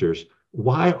managers.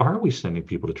 Why are we sending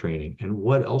people to training, and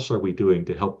what else are we doing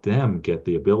to help them get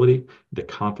the ability, the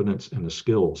confidence, and the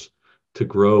skills to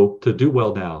grow, to do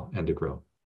well now and to grow?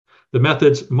 The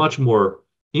methods, much more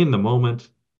in the moment,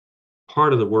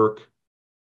 part of the work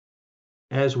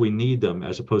as we need them,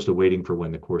 as opposed to waiting for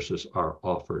when the courses are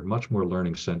offered, much more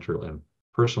learning central and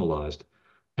personalized.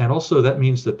 And also that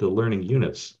means that the learning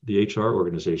units, the HR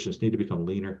organizations, need to become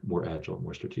leaner, more agile,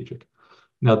 more strategic.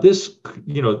 Now this,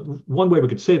 one way we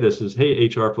could say this is, hey,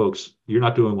 HR folks, you're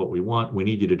not doing what we want. We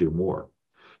need you to do more.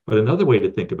 But another way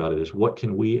to think about it is, what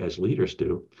can we as leaders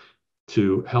do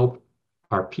to help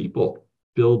our people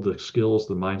build the skills,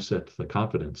 the mindset, the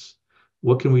confidence?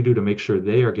 What can we do to make sure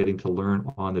they are getting to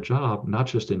learn on the job, not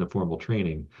just in the formal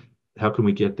training? How can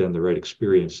we get them the right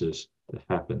experiences that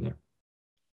happen there?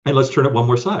 And let's turn it one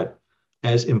more side.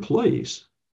 As employees,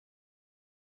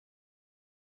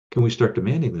 can we start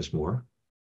demanding this more?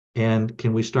 And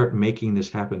can we start making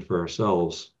this happen for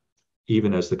ourselves,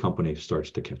 even as the company starts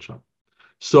to catch up?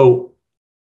 So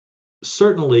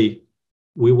certainly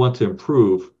we want to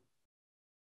improve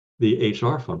the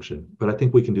HR function, but I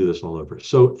think we can do this all over.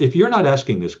 So if you're not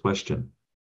asking this question,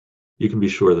 you can be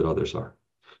sure that others are.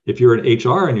 If you're in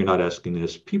HR and you're not asking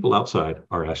this, people outside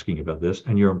are asking about this,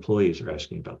 and your employees are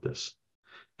asking about this.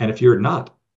 And if you're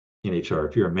not in HR,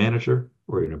 if you're a manager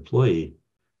or an employee,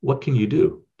 what can you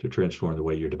do to transform the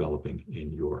way you're developing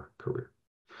in your career?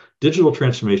 Digital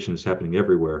transformation is happening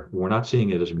everywhere. We're not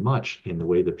seeing it as much in the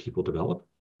way that people develop,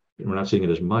 and we're not seeing it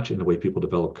as much in the way people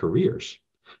develop careers.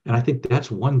 And I think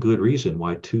that's one good reason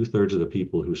why 2/3 of the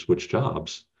people who switch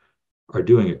jobs are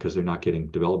doing it, because they're not getting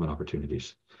development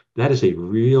opportunities. That is a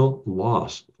real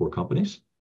loss for companies.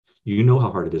 You know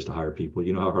how hard it is to hire people.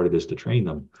 You know how hard it is to train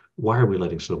them. Why are we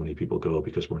letting so many people go?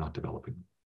 Because we're not developing them.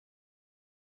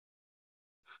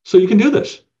 So you can do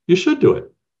this. You should do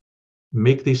it.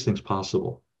 Make these things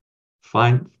possible.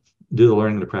 Do the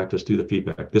learning and the practice, do the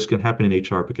feedback. This can happen in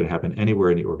HR, but it can happen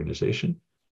anywhere in the organization.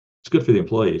 It's good for the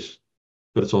employees,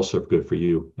 but it's also good for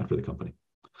you and for the company.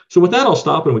 So with that, I'll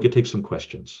stop and we can take some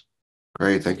questions.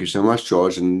 Great. Thank you so much,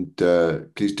 George. And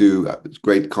please do,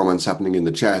 great comments happening in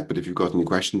the chat, but if you've got any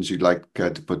questions you'd like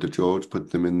to put to George,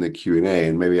 put them in the Q&A,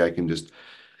 and maybe I can just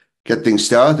get things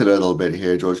started a little bit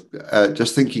here, George.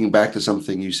 Just thinking back to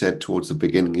something you said towards the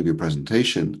beginning of your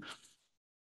presentation,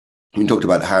 you talked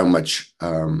about how much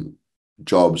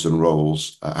jobs and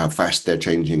roles, how fast they're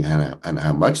changing and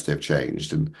how much they've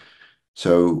changed. And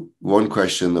so one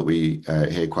question that we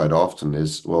hear quite often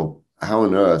is, well, how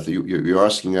on earth, you're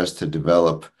asking us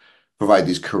to provide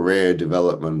these career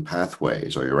development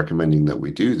pathways, or you're recommending that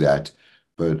we do that,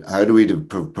 but how do we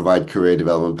provide career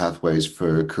development pathways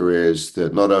for careers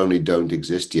that not only don't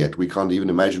exist yet, we can't even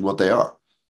imagine what they are?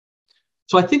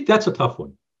 So I think that's a tough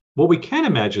one. What we can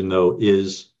imagine, though,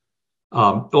 is,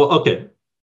 okay,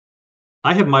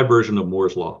 I have my version of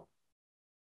Moore's Law.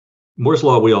 Moore's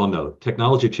Law, we all know,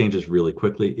 technology changes really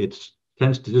quickly.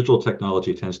 Digital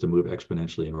technology tends to move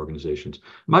exponentially in organizations.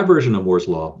 My version of Moore's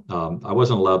Law, I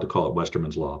wasn't allowed to call it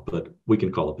Westerman's Law, but we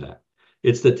can call it that.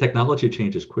 It's that technology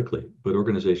changes quickly, but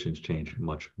organizations change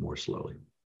much more slowly.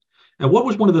 And what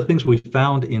was one of the things we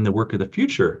found in the Work of the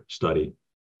Future study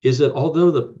is that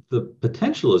although the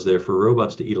potential is there for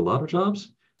robots to eat a lot of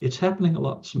jobs, it's happening a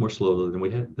lot more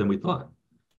slowly than we thought.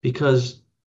 Because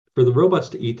for the robots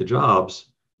to eat the jobs,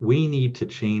 we need to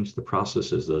change the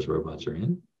processes those robots are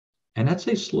in. And that's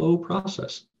a slow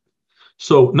process.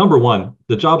 So number one,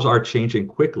 the jobs are changing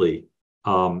quickly,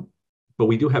 but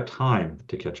we do have time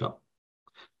to catch up.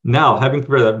 Now, having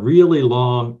prepared that really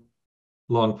long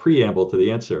preamble to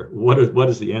the answer, what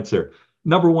is the answer?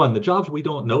 Number one, the jobs we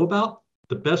don't know about,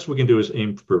 the best we can do is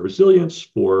aim for resilience,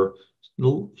 for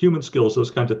human skills,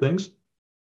 those kinds of things,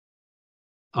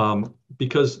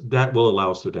 because that will allow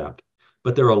us to adapt.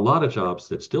 But there are a lot of jobs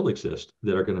that still exist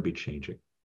that are going to be changing.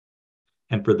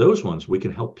 And for those ones, we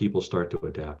can help people start to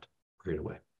adapt right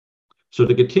away. So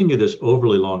to continue this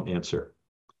overly long answer,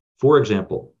 for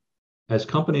example, as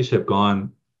companies have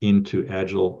gone into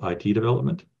agile IT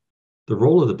development, the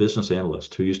role of the business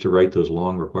analyst who used to write those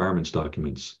long requirements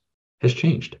documents has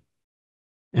changed.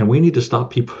 And we need to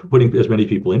stop putting as many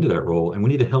people into that role, and we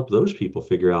need to help those people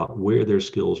figure out where their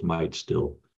skills might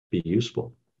still be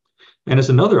useful. And as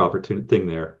another opportunity thing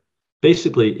there,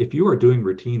 basically, if you are doing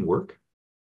routine work,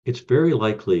 it's very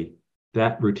likely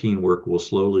that routine work will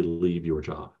slowly leave your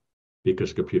job because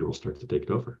the computer will start to take it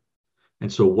over.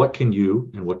 And so what can you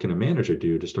and what can a manager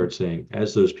do to start saying,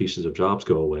 as those pieces of jobs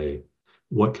go away,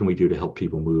 what can we do to help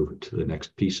people move to the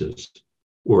next pieces?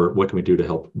 Or what can we do to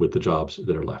help with the jobs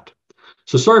that are left?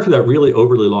 So sorry for that really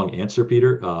overly long answer,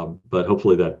 Peter, but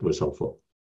hopefully that was helpful.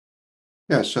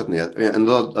 Yeah, certainly. And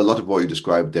a lot of what you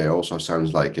described there also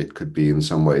sounds like it could be in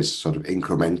some ways sort of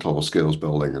incremental skills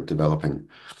building and development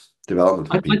for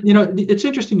people. It's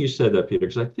interesting you said that, Peter,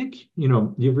 because I think,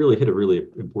 you've really hit a really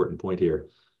important point here.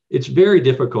 It's very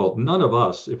difficult. None of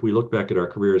us, if we look back at our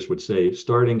careers, would say,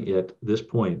 starting at this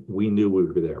point, we knew we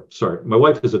would be there. Sorry, my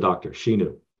wife is a doctor. She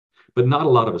knew, but not a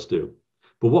lot of us do.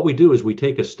 But what we do is we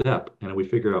take a step and we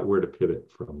figure out where to pivot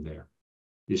from there,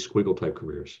 these squiggle type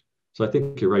careers. So I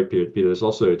think you're right, Peter. It's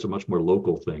a much more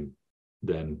local thing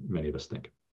than many of us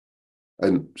think.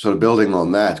 And sort of building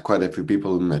on that, quite a few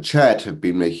people in the chat have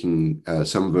been making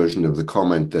some version of the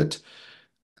comment that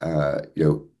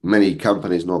many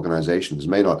companies and organizations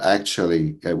may not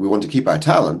actually, we want to keep our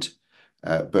talent,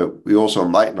 but we also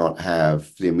might not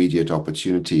have the immediate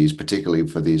opportunities, particularly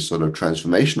for these sort of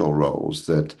transformational roles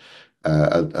that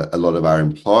a lot of our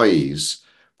employees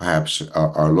perhaps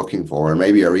are looking for, and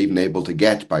maybe are even able to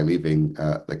get by leaving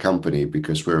the company,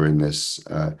 because we're in this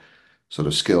sort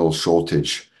of skill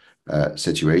shortage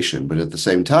situation. But at the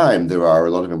same time, there are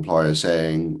a lot of employers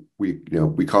saying we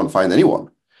can't find anyone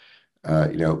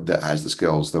that has the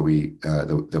skills that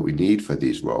we need for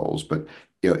these roles. But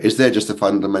is there just a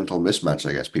fundamental mismatch,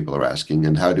 I guess people are asking,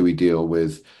 and how do we deal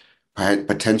with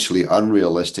potentially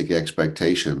unrealistic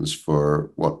expectations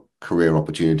for what career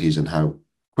opportunities and how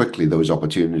quickly those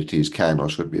opportunities can or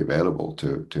should be available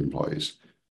to employees?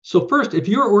 So first, if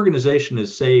your organization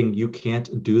is saying you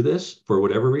can't do this for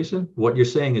whatever reason, what you're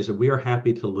saying is that we are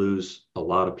happy to lose a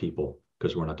lot of people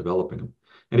because we're not developing them.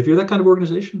 And if you're that kind of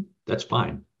organization, that's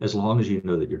fine, as long as you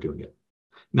know that you're doing it.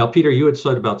 Now, Peter, you had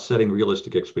said about setting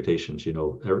realistic expectations. A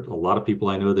lot of people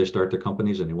I know, they start their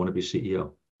companies and they want to be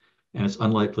CEO, and it's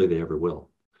unlikely they ever will.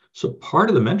 So part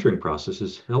of the mentoring process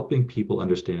is helping people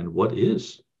understand what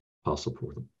is possible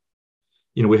for them.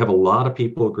 We have a lot of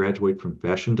people graduate from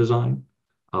fashion design.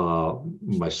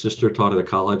 My sister taught at a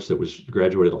college that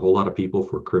graduated a whole lot of people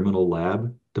for criminal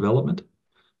lab development.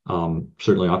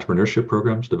 Certainly entrepreneurship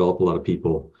programs develop a lot of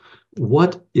people.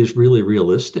 What is really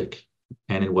realistic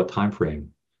and in what time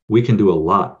frame? We can do a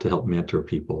lot to help mentor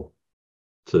people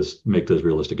to make those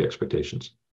realistic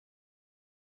expectations.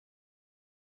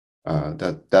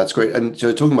 That's great. And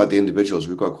so talking about the individuals,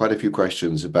 we've got quite a few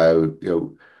questions about,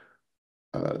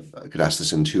 I could ask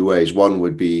this in two ways. One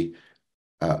would be,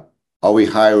 are we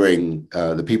hiring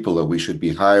the people that we should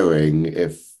be hiring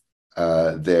if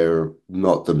they're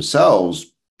not themselves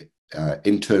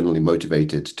internally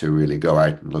motivated to really go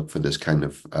out and look for this kind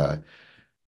of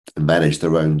manage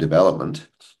their own development,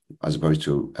 as opposed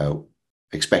to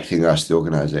expecting us, the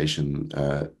organization,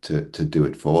 to do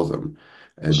it for them?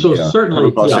 And so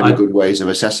certainly, any good ways of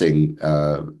assessing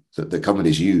that the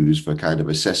companies use for kind of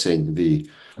assessing the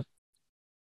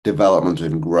development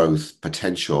and growth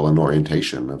potential and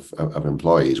orientation of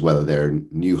employees, whether they're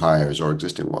new hires or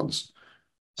existing ones?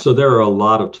 So there are a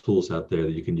lot of tools out there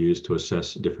that you can use to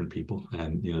assess different people,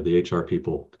 and the HR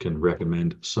people can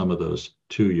recommend some of those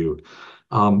to you.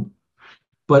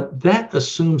 But that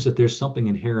assumes that there's something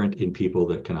inherent in people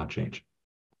that cannot change.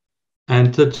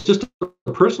 And to just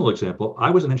a personal example,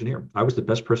 I was an engineer. I was the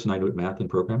best person I knew at math and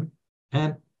programming,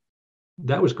 and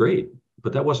that was great.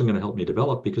 But that wasn't going to help me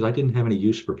develop because I didn't have any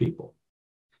use for people.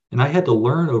 And I had to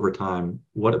learn over time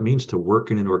what it means to work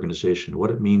in an organization,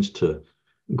 what it means to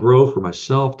grow for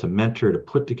myself, to mentor, to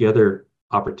put together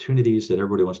opportunities that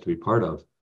everybody wants to be part of.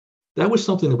 That was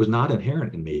something that was not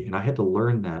inherent in me, and I had to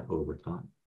learn that over time.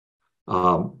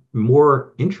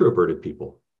 More introverted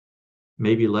people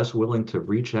may be less willing to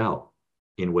reach out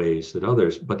in ways that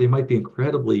others, but they might be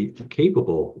incredibly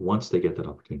capable once they get that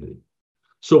opportunity.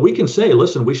 So we can say,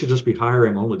 listen, we should just be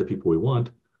hiring only the people we want.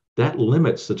 That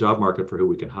limits the job market for who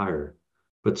we can hire.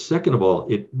 But second of all,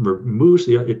 it removes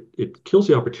it kills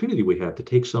the opportunity we have to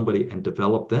take somebody and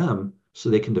develop them so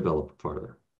they can develop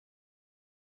farther.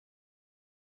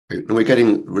 And we're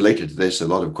getting related to this a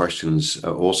lot of questions.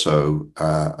 Also,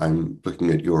 I'm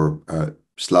looking at your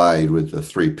slide with the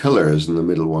three pillars, and the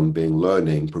middle one being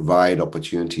learning, provide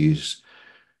opportunities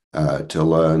to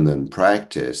learn and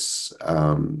practice.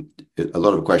 A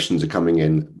lot of questions are coming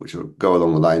in, which will go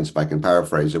along the lines, if I can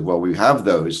paraphrase it. Well, we have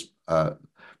those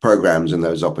programs and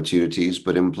those opportunities,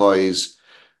 but employees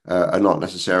are not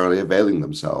necessarily availing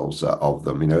themselves of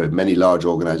them. You know, in many large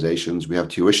organizations, we have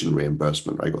tuition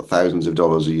reimbursement, right? Got thousands of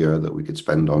dollars a year that we could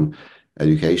spend on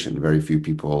education. Very few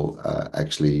people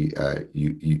actually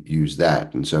use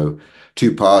that. And so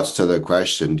two parts to the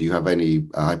question: do you have any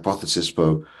hypothesis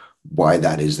for why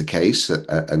that is the case?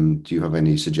 And do you have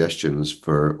any suggestions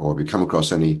for, or have you come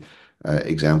across any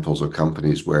examples of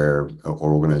companies where,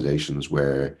 or organizations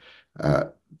where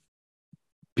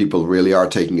people really are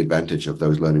taking advantage of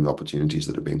those learning opportunities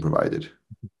that are being provided?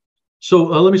 So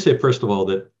let me say, first of all,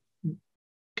 that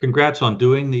congrats on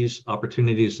doing these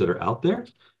opportunities that are out there.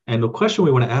 And the question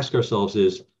we want to ask ourselves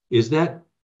is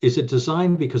it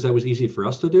designed because that was easy for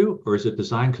us to do, or is it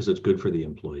designed because it's good for the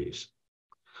employees?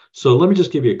 So let me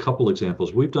just give you a couple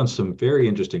examples. We've done some very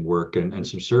interesting work and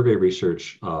some survey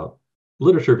research,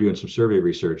 literature review and some survey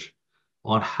research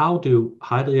on how do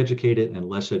highly educated and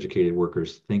less educated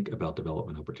workers think about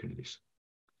development opportunities.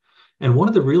 And one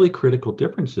of the really critical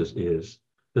differences is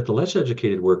that the less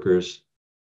educated workers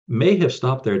may have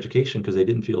stopped their education because they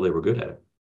didn't feel they were good at it.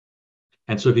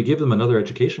 And so if you give them another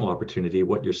educational opportunity,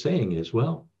 what you're saying is,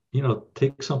 well, you know,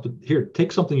 take something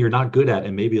you're not good at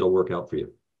and maybe it'll work out for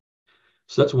you.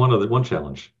 So that's one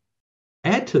challenge.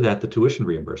 Add to that the tuition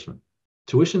reimbursement.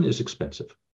 Tuition is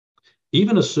expensive.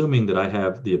 Even assuming that I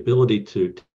have the ability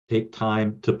to take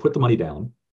time to put the money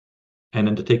down and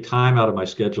then to take time out of my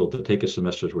schedule to take a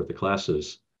semester's worth of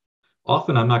classes,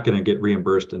 often I'm not going to get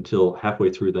reimbursed until halfway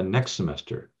through the next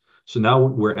semester. So now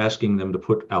we're asking them to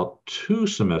put out 2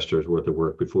 semesters worth of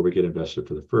work before we get invested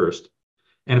for the first.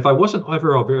 And if I wasn't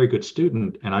ever a very good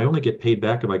student and I only get paid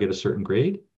back if I get a certain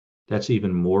grade, that's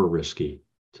even more risky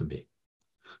to me.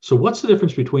 So what's the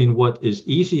difference between what is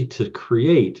easy to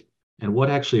create and what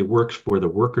actually works for the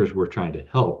workers we're trying to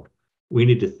help? We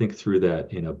need to think through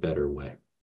that in a better way.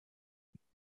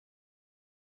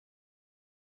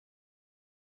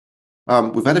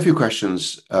 We've had a few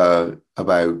questions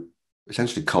about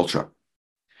essentially culture.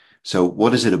 So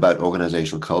what is it about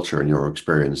organizational culture in your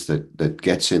experience that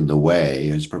gets in the way,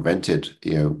 has prevented,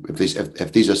 you know,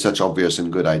 if these are such obvious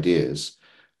and good ideas,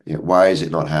 you know, why is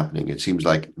it not happening? It seems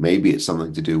like maybe it's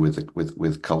something to do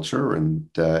with culture.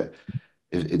 And do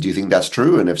you think that's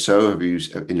true? And if so, have you,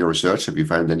 in your research, have you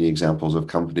found any examples of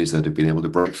companies that have been able to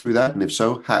break through that? And if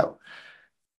so, how?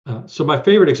 So my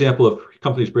favorite example of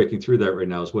companies breaking through that right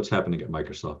now is what's happening at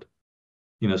Microsoft.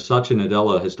 You know, Satya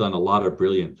Nadella has done a lot of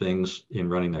brilliant things in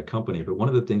running that company, but one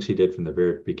of the things he did from the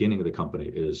very beginning of the company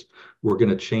is we're going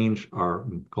to change our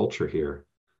culture here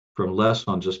from less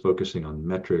on just focusing on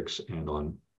metrics and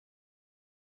on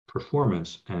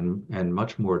performance and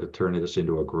much more to turn this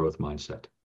into a growth mindset.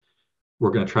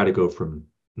 We're going to try to go from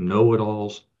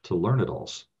know-it-alls to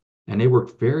learn-it-alls. And they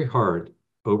worked very hard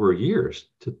over years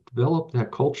to develop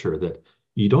that culture that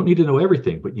you don't need to know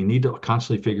everything, but you need to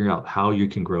constantly figure out how you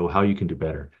can grow, how you can do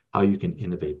better, how you can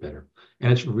innovate better.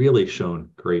 And it's really shown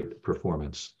great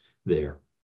performance there.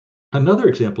 Another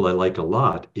example I like a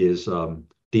lot is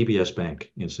DBS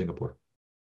Bank in Singapore.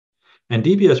 And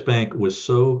DBS Bank was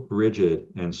so rigid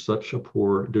and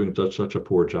doing such a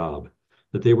poor job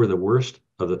that they were the worst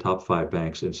of the top 5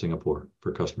 banks in Singapore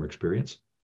for customer experience.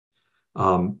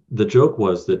 The joke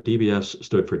was that DBS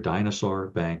stood for Dinosaur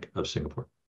Bank of Singapore.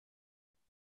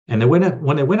 And when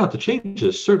they went out to change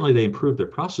this, certainly they improved their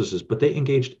processes, but they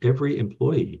engaged every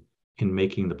employee in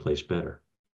making the place better.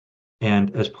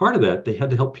 And as part of that, they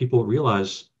had to help people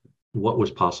realize what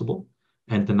was possible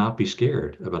and to not be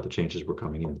scared about the changes were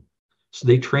coming in. So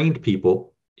they trained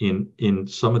people in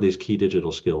some of these key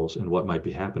digital skills and what might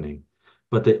be happening,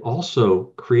 but they also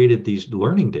created these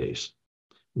learning days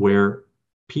where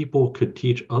people could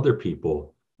teach other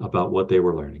people about what they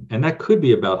were learning. And that could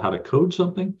be about how to code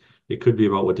something. It could be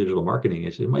about what digital marketing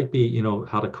is. It might be, you know,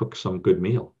 how to cook some good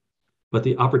meal. But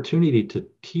the opportunity to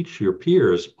teach your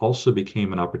peers also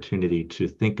became an opportunity to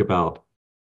think about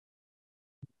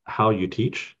how you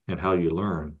teach and how you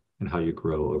learn and how you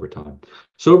grow over time.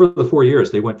 So over the 4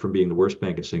 years, they went from being the worst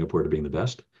bank in Singapore to being the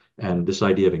best. And this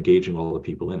idea of engaging all the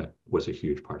people in it was a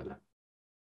huge part of that.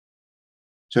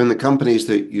 So in the companies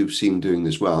that you've seen doing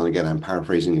this well, and again, I'm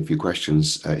paraphrasing a few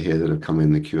questions here that have come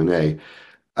in the Q&A,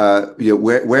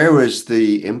 where has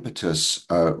the impetus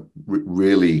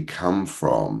really come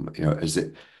from? Is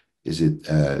it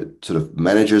sort of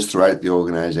managers throughout the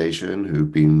organization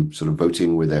who've been sort of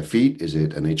voting with their feet? Is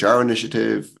it an HR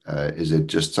initiative? Is it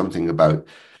just something about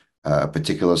a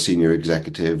particular senior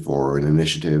executive or an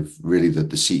initiative really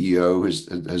that the CEO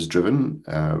has driven?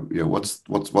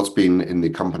 What's been in the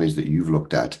companies that you've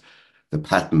looked at, the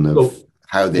pattern of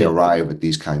how they arrive at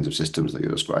these kinds of systems that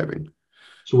you're describing?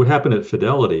 So what happened at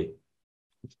Fidelity,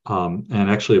 and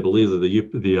actually I believe that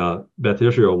the Beth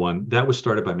Israel one, that was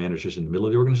started by managers in the middle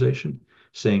of the organization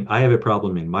saying, I have a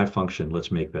problem in my function,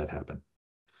 let's make that happen.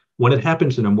 When it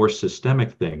happens in a more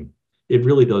systemic thing, it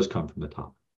really does come from the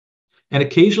top. And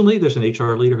occasionally there's an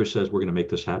HR leader who says, we're going to make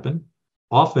this happen.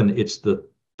 Often it's the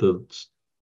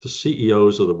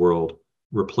CEOs of the world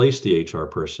replace the HR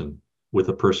person with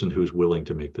a person who's willing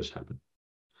to make this happen.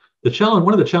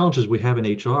 One of the challenges we have in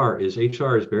HR is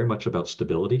very much about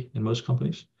stability in most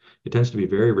companies. It tends to be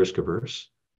very risk averse.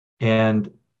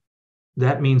 And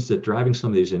that means that driving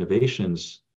some of these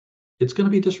innovations, it's going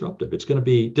to be disruptive. It's going to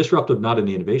be disruptive, not in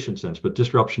the innovation sense, but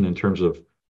disruption in terms of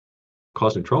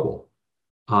causing trouble.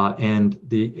 And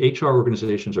the HR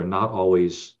organizations are not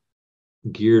always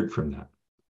geared from that.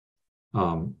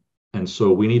 And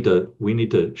so we need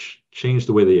to change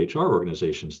the way the HR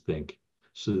organizations think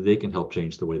so that they can help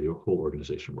change the way the whole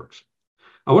organization works.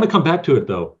 I want to come back to it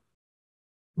though.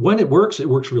 When it works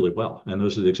really well. And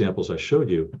those are the examples I showed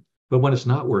you. But when it's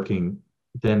not working,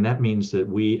 then that means that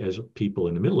we as people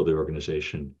in the middle of the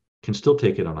organization can still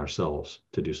take it on ourselves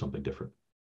to do something different.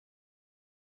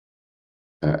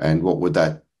 And what would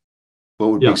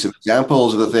be some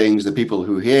examples of the things, the people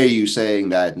who hear you saying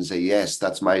that and say, yes,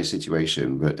 that's my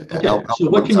situation, but so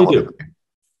what can you do?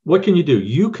 What can you do?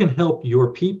 You can help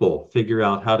your people figure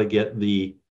out how to get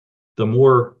the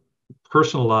more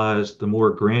personalized, the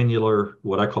more granular,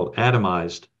 what I call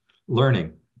atomized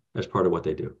learning as part of what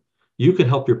they do. You can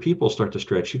help your people start to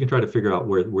stretch. You can try to figure out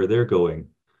where they're going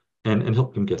and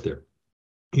help them get there.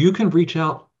 You can reach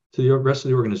out to the rest of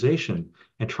the organization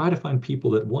and try to find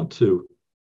people that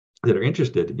are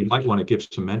interested. You might want to give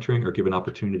some mentoring or give an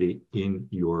opportunity in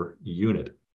your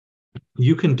unit.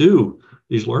 You can do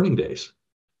these learning days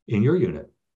in your unit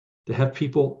to have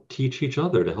people teach each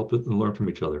other, to help them learn from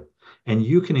each other. And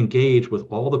you can engage with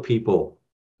all the people,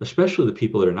 especially the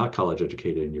people that are not college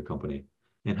educated in your company,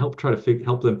 and help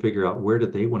them figure out where do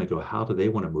they want to go, how do they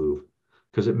want to move,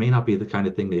 because it may not be the kind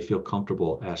of thing they feel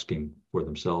comfortable asking for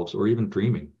themselves or even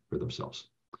dreaming for themselves.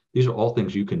 These are all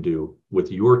things you can do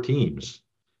with your teams,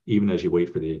 even as you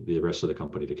wait for the rest of the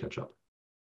company to catch up.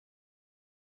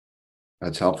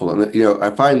 That's helpful. And,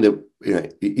 I find that,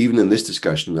 even in this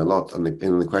discussion, a lot in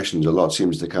the questions, a lot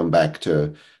seems to come back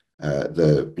to what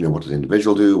does the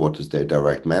individual do? What does their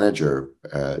direct manager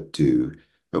do?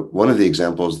 But one of the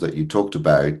examples that you talked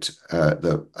about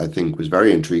that I think was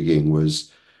very intriguing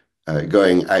was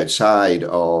going outside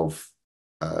of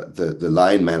the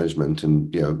line management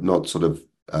and, not sort of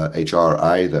HR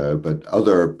either, but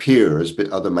other peers, but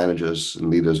other managers and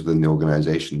leaders within the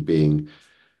organization being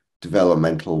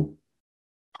developmental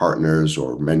partners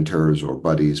or mentors or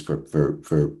buddies for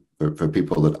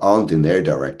people that aren't in their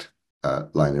direct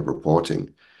line of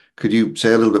reporting. Could you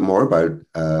say a little bit more about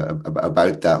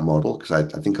that model?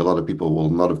 Because I think a lot of people will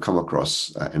not have come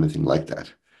across anything like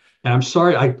that. And I'm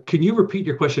sorry, can you repeat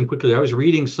your question quickly? I was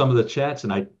reading some of the chats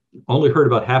and I only heard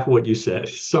about half of what you said.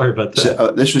 Sorry about that.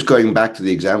 So, this was going back to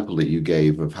the example that you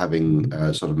gave of having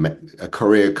sort of a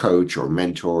career coach or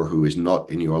mentor who is not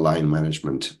in your line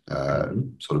management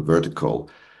sort of vertical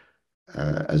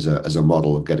as a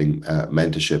model of getting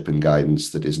mentorship and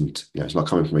guidance that isn't, it's not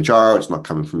coming from HR, it's not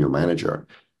coming from your manager.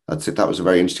 That's it. That was a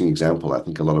very interesting example. I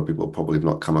think a lot of people probably have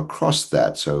not come across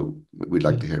that. So we'd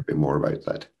like to hear a bit more about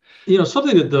that.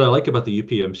 Something that I like about the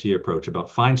UPMC approach about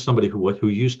find somebody who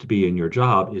used to be in your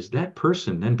job is that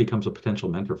person then becomes a potential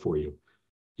mentor for you.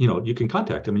 You can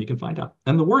contact them and you can find out.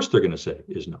 And the worst they're going to say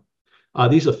is no.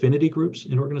 These affinity groups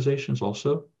in organizations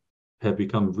also have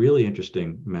become really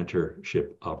interesting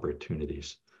mentorship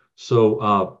opportunities.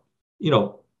 So,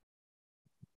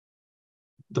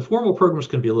 the formal programs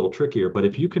can be a little trickier, but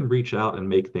if you can reach out and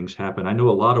make things happen, I know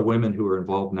a lot of women who are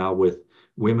involved now with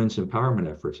women's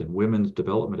empowerment efforts and women's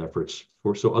development efforts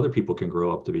so other people can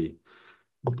grow up to be,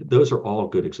 those are all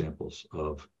good examples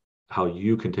of how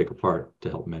you can take a part to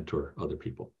help mentor other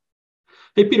people.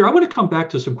 Hey, Peter, I want to come back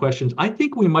to some questions. I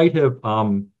think we might have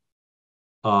I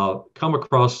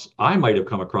might have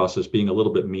come across as being a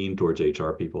little bit mean towards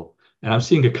HR people. And I'm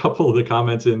seeing a couple of the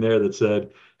comments in there that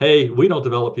said, hey, we don't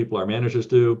develop people, our managers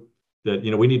do. That,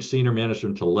 we need senior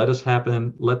management to let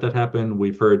that happen.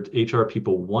 We've heard HR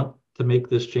people want to make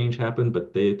this change happen,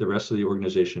 but the rest of the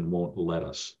organization won't let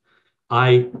us.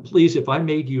 Please, if I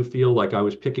made you feel like I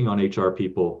was picking on HR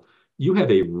people, you have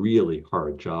a really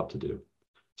hard job to do.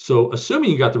 So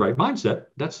assuming you got the right mindset,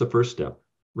 that's the first step,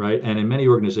 right? And in many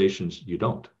organizations, you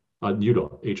don't.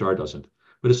 HR doesn't.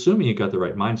 But assuming you got the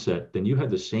right mindset, then you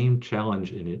have the same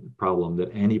challenge in it problem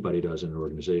that anybody does in an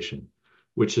organization,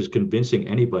 which is convincing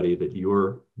anybody that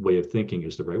your way of thinking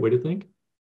is the right way to think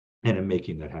and in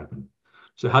making that happen.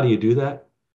 So how do you do that?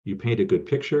 You paint a good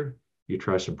picture, you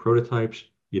try some prototypes,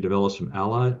 you develop some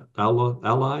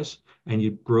allies, and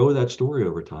you grow that story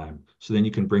over time. So then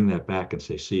you can bring that back and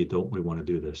say, see, don't we want to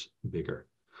do this bigger?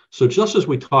 So just as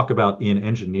we talk about in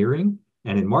engineering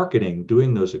and in marketing,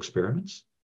 doing those experiments,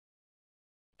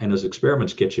 and those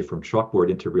experiments get you from chalkboard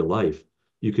into real life,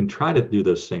 you can try to do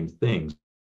those same things.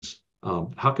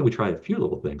 How can we try a few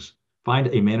little things? Find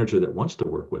a manager that wants to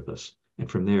work with us, and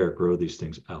from there, grow these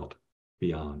things out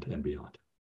beyond and beyond.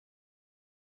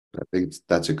 I think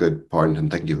that's a good point,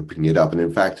 and thank you for picking it up. And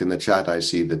in fact, in the chat, I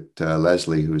see that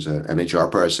Leslie, who's an HR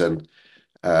person,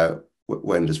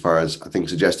 went as far as, I think,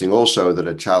 suggesting also that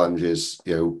a challenge is,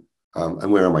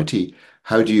 and we're MIT,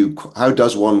 how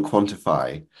does one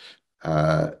quantify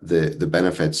the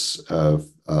benefits of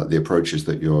the approaches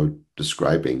that you're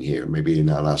describing here? Maybe in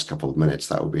our last couple of minutes,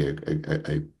 that would be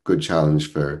a good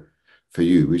challenge for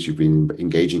you, as you've been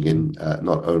engaging in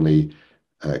not only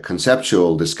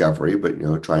conceptual discovery, but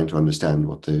trying to understand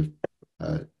what the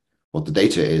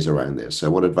data is around this.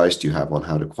 So, what advice do you have on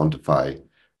how to quantify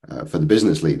for the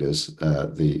business leaders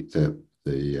the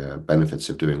benefits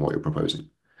of doing what you're proposing?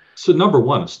 So, number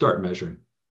one, start measuring.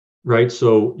 Right.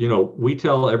 So, we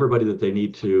tell everybody that they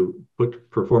need to put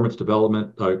performance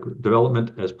development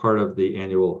as part of the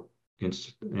annual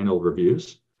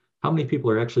reviews. How many people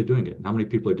are actually doing it? And how many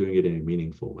people are doing it in a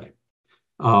meaningful way?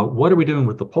 What are we doing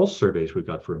with the pulse surveys we've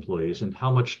got for employees? And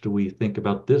how much do we think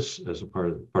about this as a part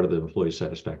of the employee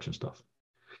satisfaction stuff?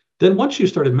 Then once you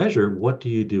started measure, what do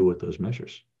you do with those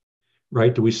measures?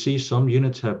 Right? Do we see some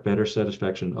units have better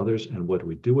satisfaction than others? And what do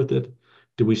we do with it?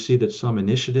 Do we see that some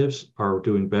initiatives are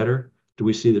doing better? Do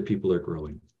we see that people are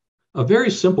growing? A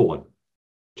very simple one.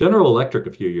 General Electric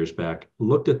a few years back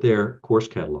looked at their course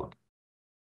catalog,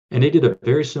 and they did a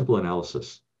very simple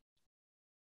analysis.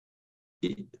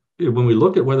 When we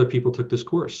look at whether people took this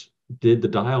course, did the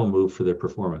dial move for their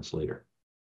performance later?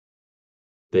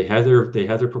 They had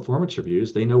their performance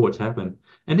reviews. They know what's happened,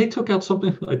 and they took out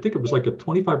something. I think it was like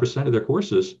 25% of their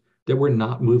courses that were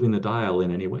not moving the dial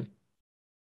in any way.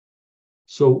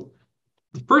 So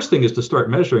the first thing is to start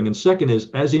measuring. And second is,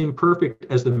 as imperfect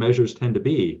as the measures tend to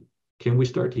be, can we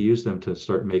start to use them to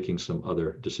start making some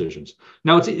other decisions?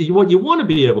 Now, what you want to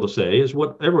be able to say is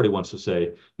what everybody wants to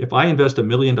say. If I invest $1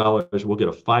 million, we'll get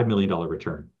a $5 million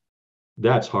return.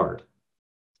 That's hard.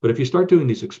 But if you start doing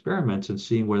these experiments and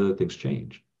seeing whether things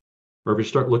change, or if you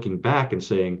start looking back and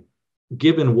saying,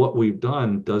 given what we've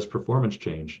done, does performance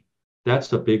change?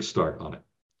 That's a big start on it.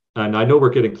 And I know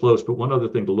we're getting close, but one other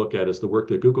thing to look at is the work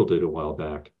that Google did a while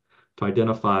back to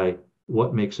identify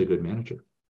what makes a good manager.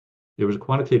 There was a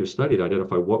quantitative study to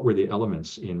identify what were the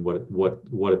elements in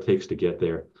what it takes to get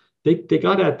there. They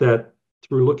got at that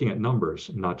through looking at numbers,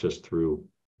 not just through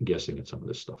guessing at some of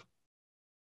this stuff.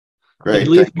 Great. At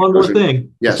least one more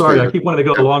thing. Yes, sorry, please. I keep wanting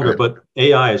to go longer, but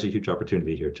AI is a huge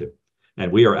opportunity here too.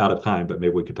 And we are out of time, but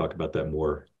maybe we could talk about that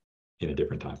more in a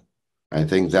different time. I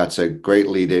think that's a great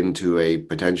lead into a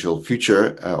potential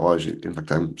future, or in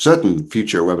fact, I'm certain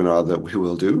future webinar that we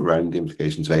will do around the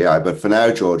implications of AI. But for now,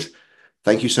 George,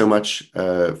 thank you so much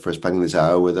for spending this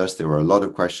hour with us. There were a lot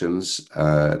of questions.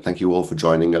 Thank you all for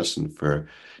joining us and for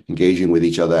engaging with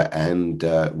each other and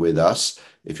with us.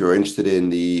 If you're interested in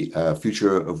the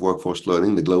future of workforce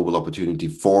learning, the Global Opportunity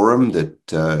Forum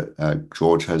that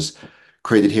George has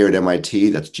created here at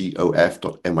MIT, that's gof.mit.edu.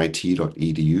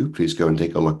 Please go and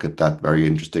take a look at that very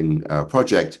interesting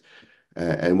project.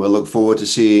 And we'll look forward to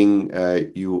seeing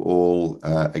you all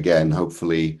again,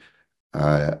 hopefully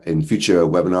in future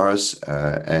webinars.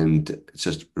 And it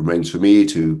just remains for me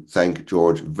to thank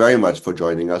George very much for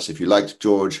joining us. If you liked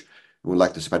George and would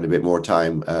like to spend a bit more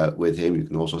time with him, you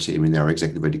can also see him in our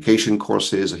executive education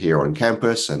courses here on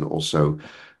campus, and also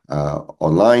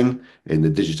online in the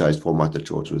digitized format that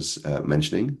George was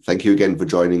mentioning. Thank you again for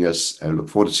joining us. I look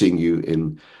forward to seeing you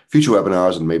in future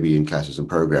webinars and maybe in classes and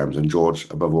programs. And George,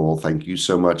 above all, thank you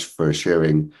so much for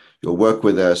sharing your work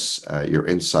with us, your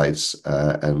insights,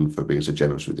 and for being so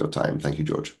generous with your time. Thank you,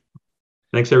 George.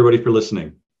 Thanks, everybody, for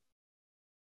listening.